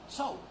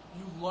 So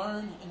you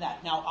learn in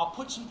that. Now, I'll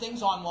put some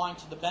things online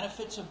to the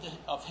benefits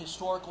of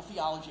historical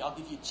theology. I'll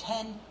give you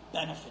 10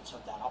 benefits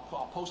of that.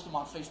 I'll post them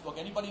on Facebook.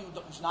 Anybody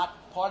who's not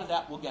part of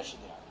that, we'll get you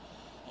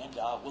there.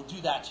 And we'll do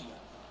that to you.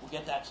 We'll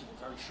get that to you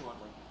very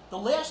shortly. The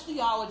last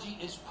theology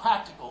is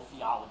practical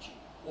theology,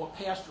 or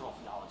pastoral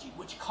theology,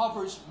 which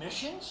covers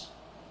missions.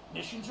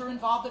 Missions are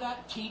involved in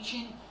that,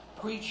 teaching,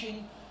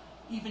 preaching,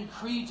 even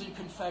creeds and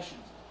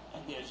confessions.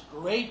 And there's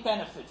great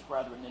benefits,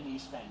 brethren, in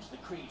these things. The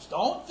creeds.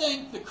 Don't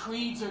think the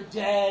creeds are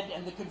dead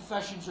and the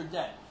confessions are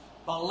dead.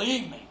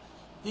 Believe me,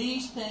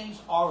 these things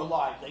are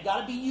alive. They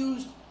got to be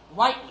used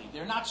rightly.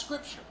 They're not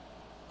Scripture.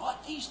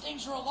 But these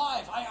things are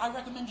alive. I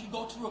recommend you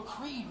go through a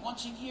creed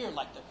once a year,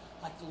 like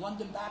the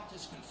London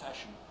Baptist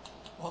Confession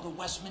or the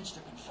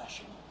Westminster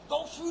Confession.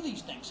 Go through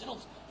these things.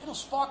 It'll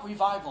spark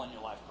revival in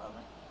your life,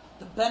 brethren.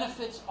 The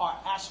benefits are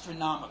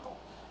astronomical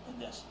in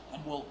this.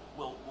 And we'll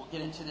get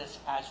into this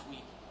as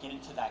we get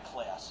into that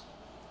class.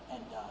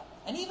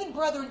 And even,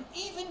 brethren,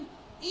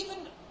 even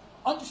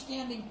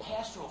understanding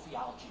pastoral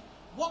theology,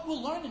 what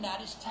we'll learn in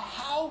that is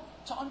how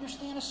to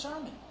understand a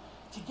sermon,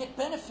 to get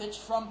benefits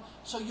from,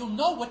 so you'll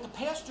know what the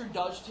pastor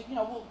does to,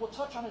 we'll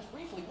touch on this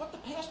briefly, what the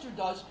pastor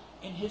does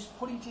in his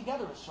putting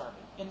together a sermon,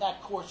 in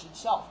that course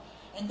itself.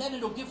 And then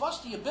it'll give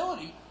us the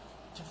ability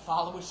to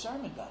follow a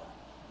sermon better.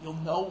 You'll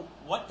know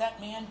what that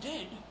man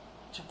did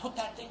to put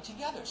that thing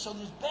together. So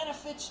there's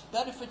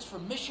benefits for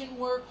mission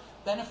work,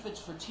 benefits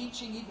for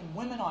teaching, even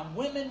women on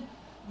women.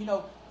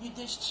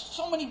 There's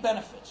so many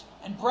benefits.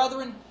 And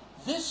brethren,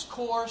 this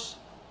course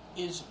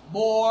is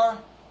more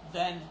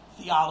than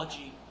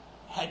theology,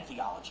 head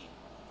theology.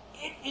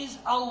 It is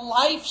a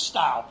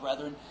lifestyle,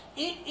 brethren.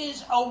 It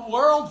is a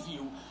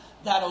worldview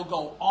that'll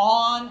go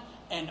on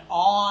and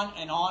on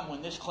and on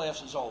when this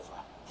class is over.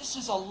 This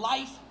is a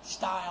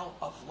lifestyle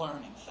of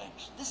learning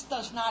things. This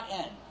does not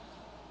end.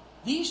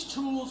 These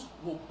tools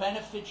will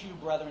benefit you,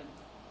 brethren,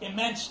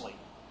 immensely.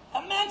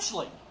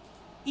 Immensely.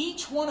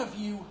 Each one of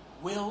you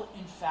will,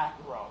 in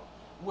fact, grow.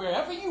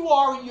 Wherever you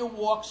are in your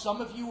walk,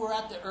 some of you are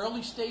at the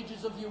early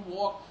stages of your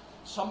walk,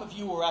 some of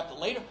you are at the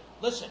later.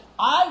 Listen,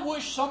 I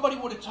wish somebody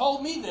would have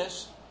told me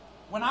this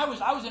when I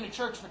was in a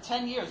church for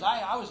 10 years.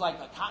 I was like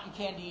a cotton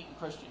candy eating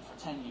Christian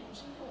for 10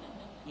 years.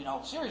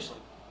 Seriously.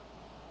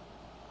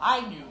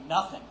 I knew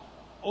nothing.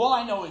 All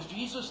I know is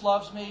Jesus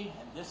loves me,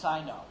 and this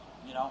I know.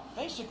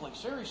 Basically,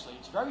 seriously,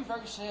 it's very,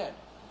 very sad.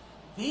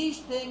 These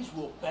things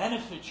will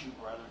benefit you,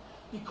 brethren,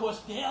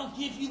 because they'll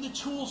give you the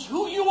tools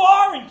who you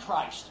are in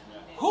Christ,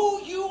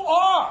 who you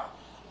are,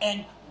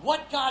 and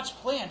what God's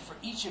plan for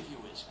each of you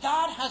is.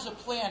 God has a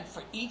plan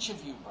for each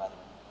of you, brethren,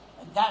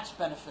 and that's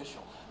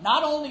beneficial.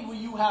 Not only will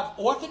you have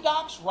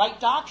orthodox, right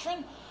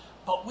doctrine,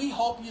 but we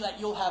hope that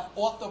you'll have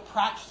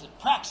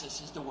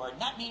orthopraxis is the word.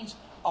 And that means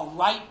a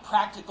right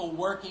practical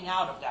working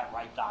out of that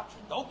right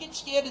doctrine. Don't get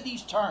scared of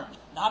these terms.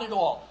 Not at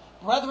all.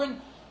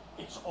 Brethren,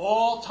 it's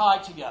all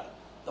tied together.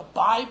 The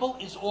Bible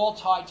is all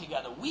tied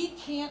together. We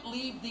can't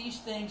leave these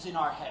things in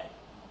our head.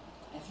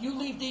 If you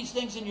leave these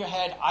things in your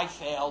head, I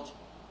failed.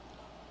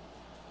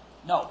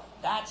 No,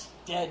 that's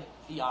dead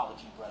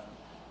theology, brethren.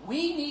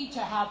 We need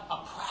to have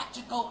a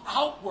practical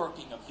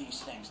outworking of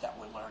these things that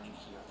we're learning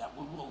here, that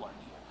we will learn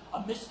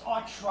here, amidst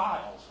our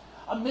trials,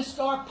 amidst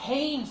our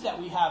pains that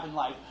we have in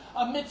life,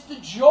 amidst the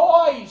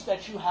joys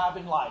that you have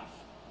in life.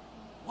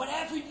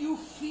 Whatever you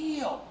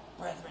feel,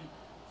 brethren,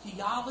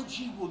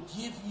 theology will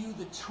give you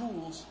the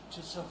tools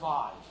to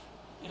survive.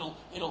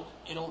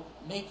 It'll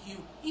make you,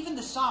 even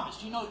the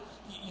psalmist,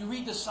 you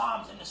read the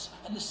Psalms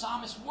and the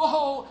psalmist,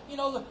 whoa,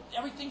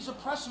 everything's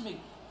oppressing me.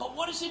 But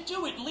what does it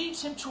do? It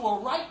leads him to a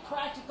right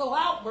practical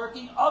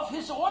outworking of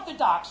his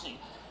orthodoxy,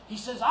 He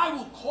says, I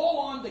will call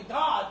on the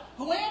God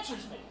who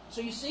answers me.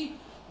 So you see,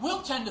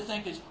 we'll tend to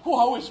think is,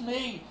 woe is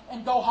me,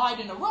 and go hide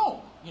in a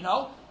room, you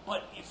know.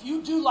 But if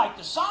you do like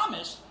the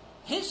psalmist,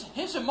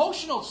 his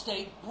emotional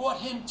state brought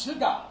him to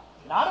God.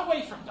 Not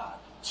away from God,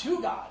 to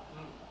God.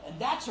 And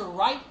that's a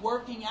right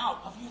working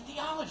out of your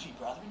theology,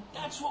 brethren.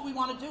 That's what we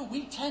want to do.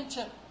 We tend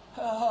to,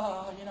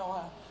 I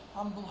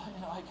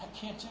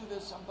can't do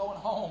this. I'm going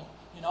home.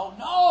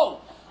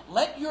 No.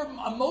 Let your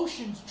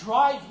emotions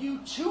drive you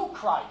to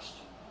Christ.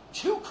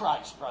 To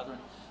Christ, brethren.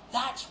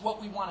 That's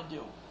what we want to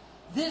do.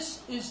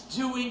 This is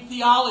doing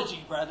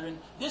theology, brethren.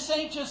 This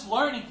ain't just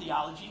learning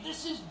theology.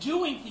 This is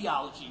doing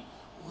theology.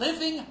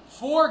 Living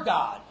for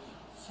God.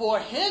 For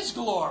His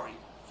glory.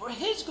 For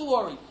His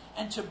glory.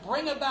 And to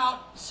bring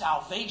about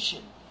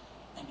salvation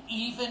and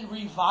even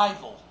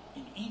revival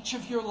in each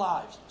of your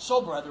lives.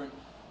 So, brethren,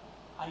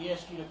 I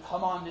ask you to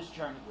come on this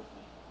journey with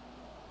me.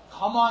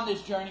 Come on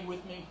this journey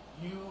with me.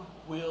 You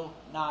will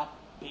not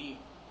be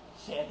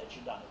sad that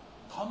you've done it.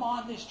 Come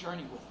on this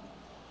journey with me.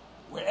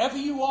 Wherever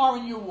you are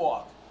in your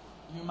walk,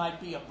 you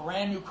might be a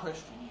brand new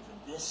Christian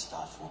even. This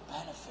stuff will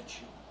benefit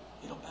you.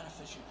 It'll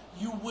benefit you.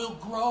 You will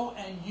grow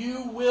and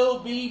you will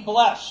be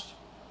blessed.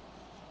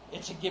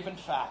 It's a given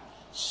fact.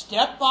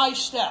 Step by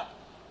step,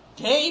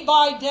 day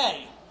by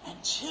day,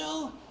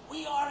 until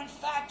we are in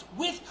fact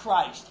with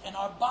Christ and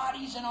our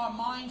bodies and our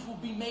minds will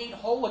be made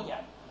whole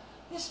again.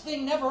 This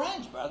thing never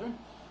ends, brethren.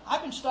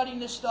 I've been studying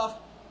this stuff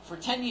for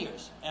 10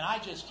 years, and I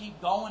just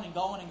keep going and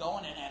going and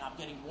going, and I'm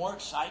getting more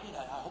excited.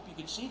 I hope you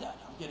can see that.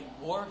 I'm getting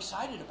more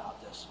excited about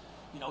this,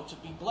 to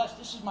be blessed.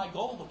 This is my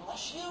goal, to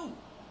bless you.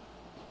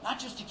 Not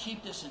just to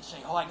keep this and say,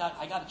 oh, I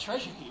got a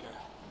treasure here.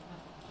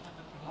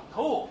 I'm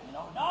cool,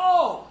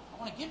 No!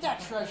 I want to give that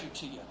treasure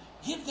to you.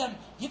 Give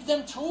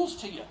them tools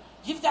to you.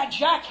 Give that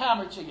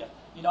jackhammer to you,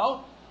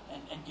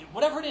 and give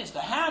whatever it is,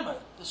 the hammer,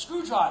 the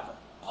screwdriver,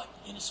 but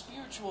in a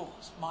spiritual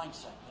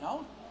mindset,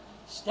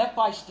 Step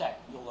by step,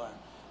 you'll learn.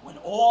 When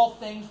all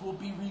things will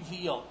be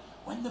revealed.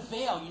 When the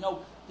veil,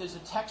 there's a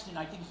text in,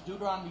 I think it's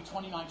Deuteronomy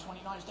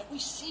 29:29, is that we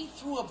see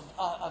through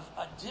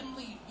a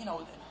dimly,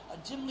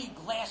 a dimly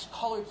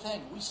glass-colored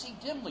thing. We see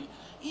dimly.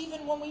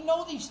 Even when we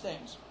know these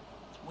things,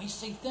 we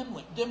see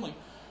dimly.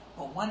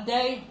 But one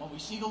day, when we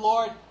see the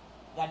Lord,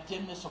 that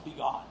dimness will be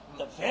gone.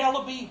 The veil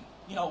will be,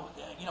 it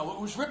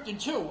was ripped in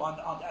two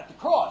at the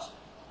cross.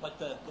 But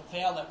the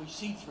veil that we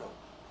see through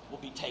will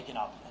be taken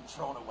up and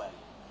thrown away.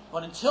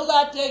 But until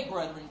that day,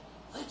 brethren,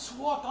 let's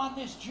walk on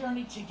this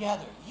journey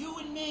together. You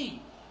and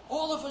me,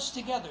 all of us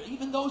together,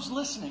 even those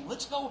listening.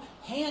 Let's go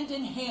hand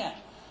in hand.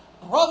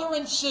 Brother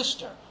and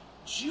sister,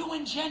 Jew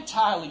and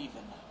Gentile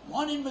even,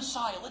 one in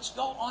Messiah. Let's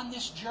go on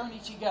this journey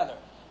together.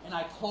 And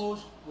I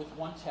close with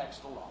one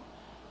text alone.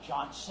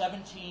 John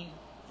 17,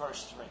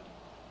 verse 3.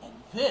 And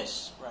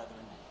this, brethren,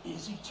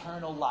 is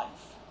eternal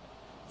life,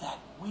 that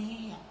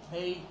we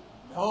may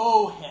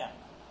know Him,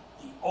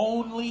 the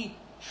only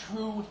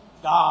true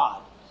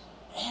God,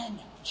 and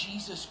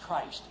Jesus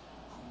Christ,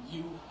 whom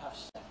you have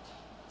sent.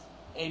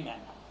 Amen.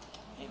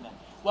 Amen.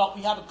 Well,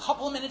 we have a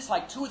couple of minutes,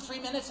 like 2 or 3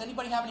 minutes.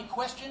 Anybody have any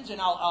questions?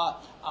 And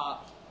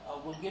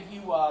we'll give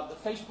you the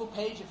Facebook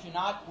page. If you're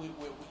not, you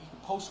can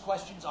post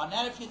questions on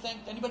that if you think.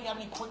 Anybody have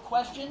any quick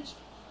questions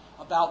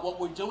about what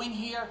we're doing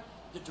here,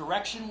 the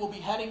direction we'll be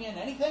heading in?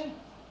 Anything?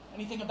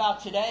 Anything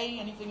about today?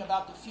 Anything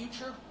about the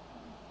future?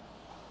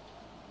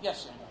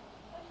 Yes, Sandra.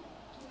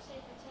 You say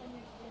for 10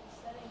 years you didn't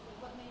study, but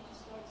what made you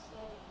start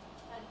studying?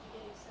 How did you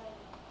get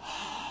excited?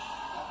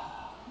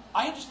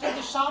 I understood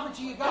the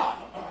sovereignty of God.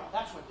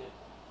 That's what did.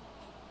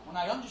 When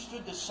I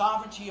understood the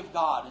sovereignty of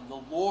God and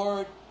the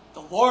Lord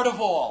of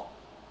all,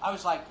 I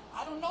was like,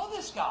 I don't know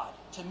this God.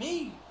 To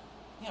me,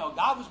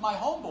 God was my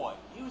homeboy.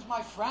 He was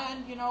my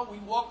friend. We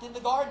walked in the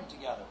garden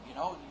together.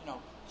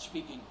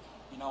 Speaking.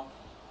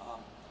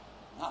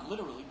 Not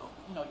literally, but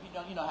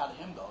you know how the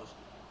hymn goes.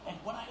 And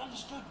when I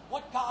understood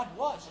what God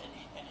was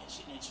and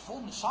His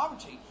fullness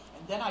sovereignty,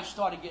 and then I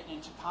started getting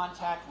into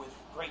contact with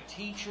great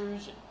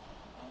teachers and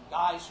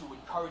guys who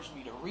encouraged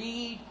me to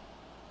read,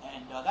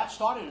 and that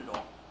started it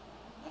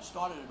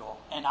all.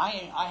 And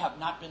I have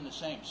not been the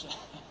same since.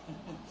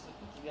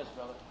 Yes,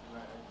 brother.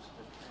 I just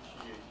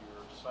appreciate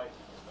your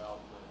excitement about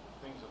the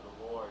things of the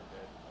Lord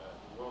that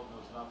the world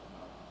knows nothing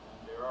of.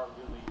 And there are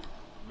really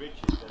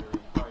riches that are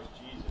in Christ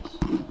Jesus,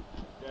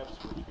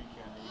 depths which we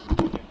can't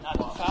even begin to Not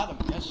to fathom.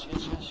 Yes.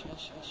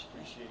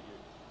 Appreciate you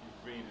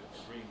bringing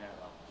that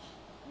up.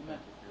 Amen.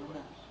 Thank you for your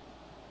letters.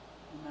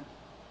 Amen.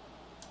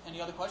 Any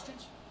other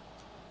questions?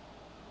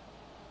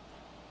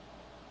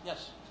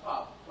 Yes.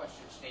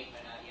 Question,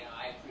 statement.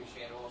 I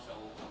appreciate also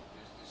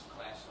this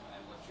class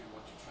and what you're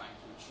trying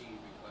to achieve,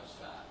 because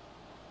I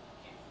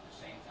came from the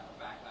same kind of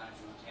background as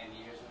you, 10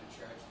 years in the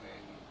church where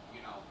you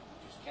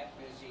just kept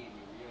busy and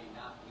you're really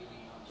not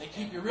really understanding. They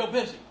keep you real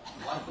busy.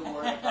 What the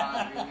Word of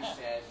God really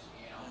says.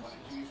 When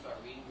you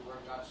start reading the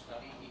Word of God,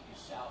 studying it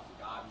yourself,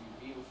 God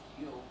reveals to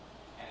you,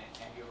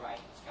 and you're right,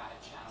 it's got to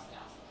channel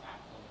down to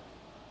practical.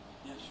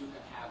 Yes. You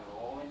can have it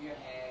all in your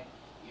head,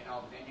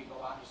 but then you go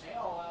out and you say,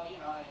 oh well,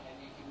 and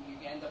you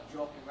you end up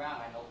joking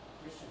around. I know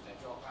Christians that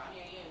joke around.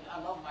 I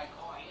love my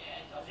car.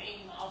 Yeah, it does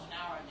 80 miles an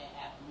hour, and they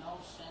have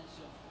no sense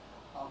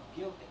of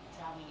guilt that you're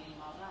traveling 80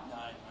 miles an hour.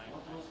 Right.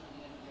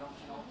 You don't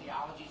know what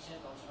theology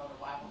says. Don't you know the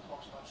Bible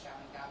talks about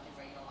shouting down to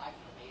regular life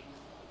for babies,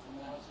 for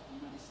laws.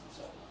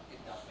 So it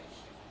does make a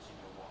difference in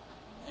your walk.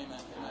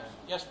 Amen.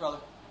 Yes,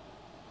 brother.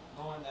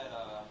 Knowing that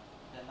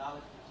that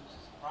knowledge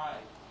produces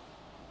pride,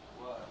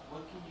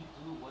 what can you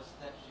do? What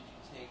steps should you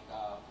take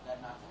for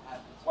that not to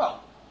happen? Well,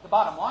 the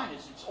bottom line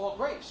is it's all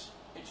grace.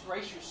 It's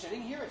grace you're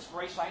sitting here. It's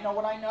grace I know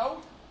what I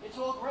know. It's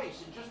all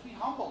grace. And just be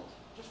humbled.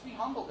 Just be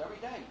humbled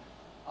every day.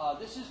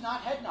 This is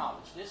not head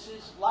knowledge. This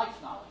is life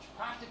knowledge,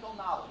 practical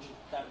knowledge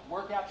that will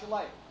work out your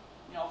life.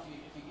 You know,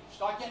 if you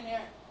start getting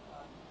there,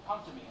 come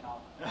to me and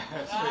I'll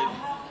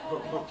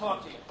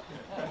talk to you.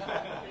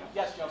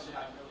 Yes, Joseph.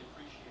 I really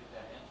appreciated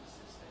that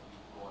emphasis that you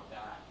brought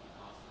back. You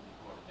constantly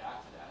brought it back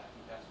to that. I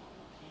think that's what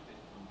will keep it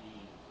from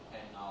being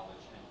head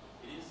knowledge. And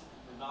it is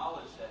the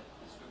knowledge that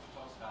the Scripture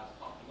talks about is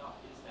pumping up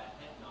is that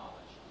head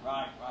knowledge,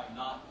 Right.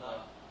 not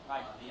the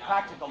the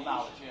practical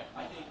knowledge. application.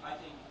 Yeah. I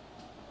think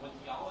when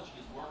theology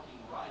is working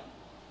right,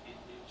 it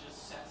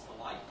just sets the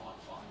life on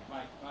fire.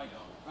 Right. You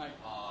know? Right.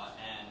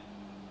 And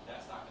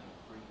that's not going to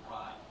bring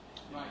pride.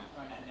 Right.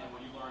 And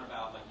when you learn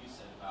about, like you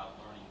said, about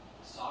learning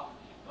the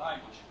sovereignty of God, Right.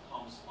 which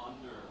comes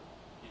under,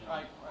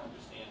 Right.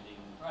 understanding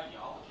Right.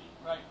 theology,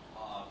 Right.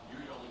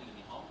 you're only going to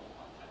be humbled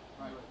by that.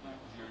 Right.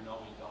 Because you're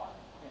knowing God.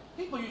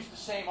 People use the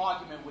same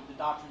argument with the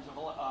doctrines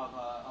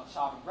of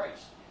sovereign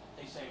grace.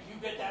 They say if you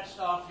get that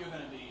stuff, you're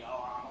going to be,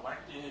 I'm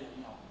elected.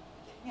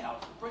 You know,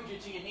 it brings you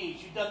to your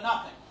knees. You've done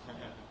nothing.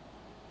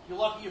 You're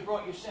lucky you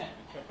brought your sin.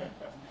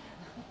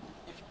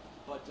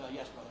 But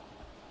yes, brother.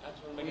 I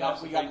just want to make We an got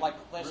observation. like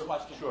last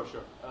question. Sure.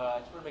 I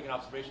just want to make an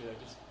observation.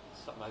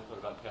 Something I thought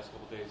about the past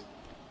couple of days.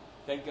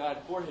 Thank God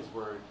for His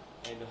Word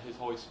and His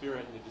Holy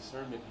Spirit and the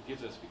discernment He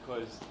gives us.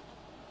 Because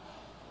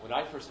when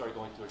I first started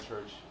going to a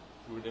church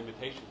through an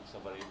invitation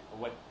from somebody,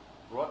 what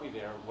brought me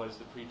there was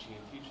the preaching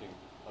and teaching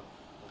of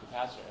the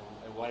pastor.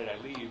 And why did I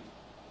leave?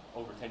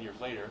 Over 10 years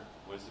later,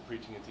 was the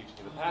preaching and teaching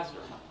of the pastor.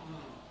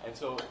 And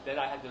so then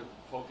I had to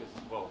focus.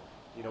 Well,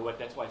 you know what?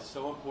 That's why it's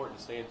so important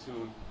to stay in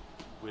tune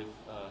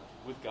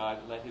with God,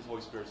 let His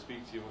Holy Spirit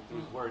speak to you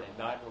through His Word, and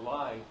not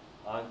rely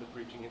on the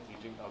preaching and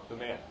teaching of the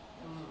man.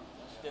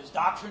 There's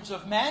doctrines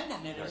of men,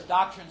 and there's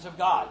doctrines of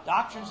God.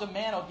 Doctrines of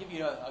man will give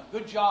you a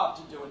good job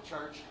to do at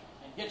church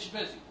and get you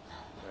busy.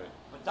 Right.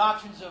 But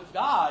doctrines of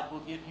God will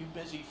get you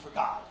busy for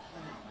God.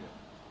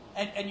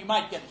 And you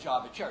might get a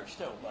job at church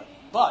too,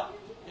 but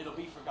it'll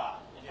be for God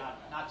and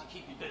not to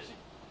keep you busy.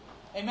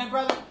 Amen,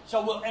 brother?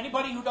 So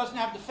anybody who doesn't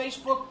have the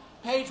Facebook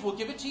page, we'll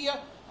give it to you.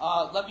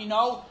 Let me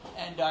know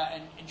and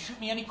shoot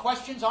me any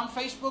questions on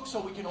Facebook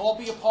so we can all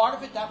be a part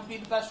of it. That would be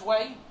the best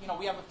way. You know,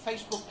 we have a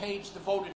Facebook page devoted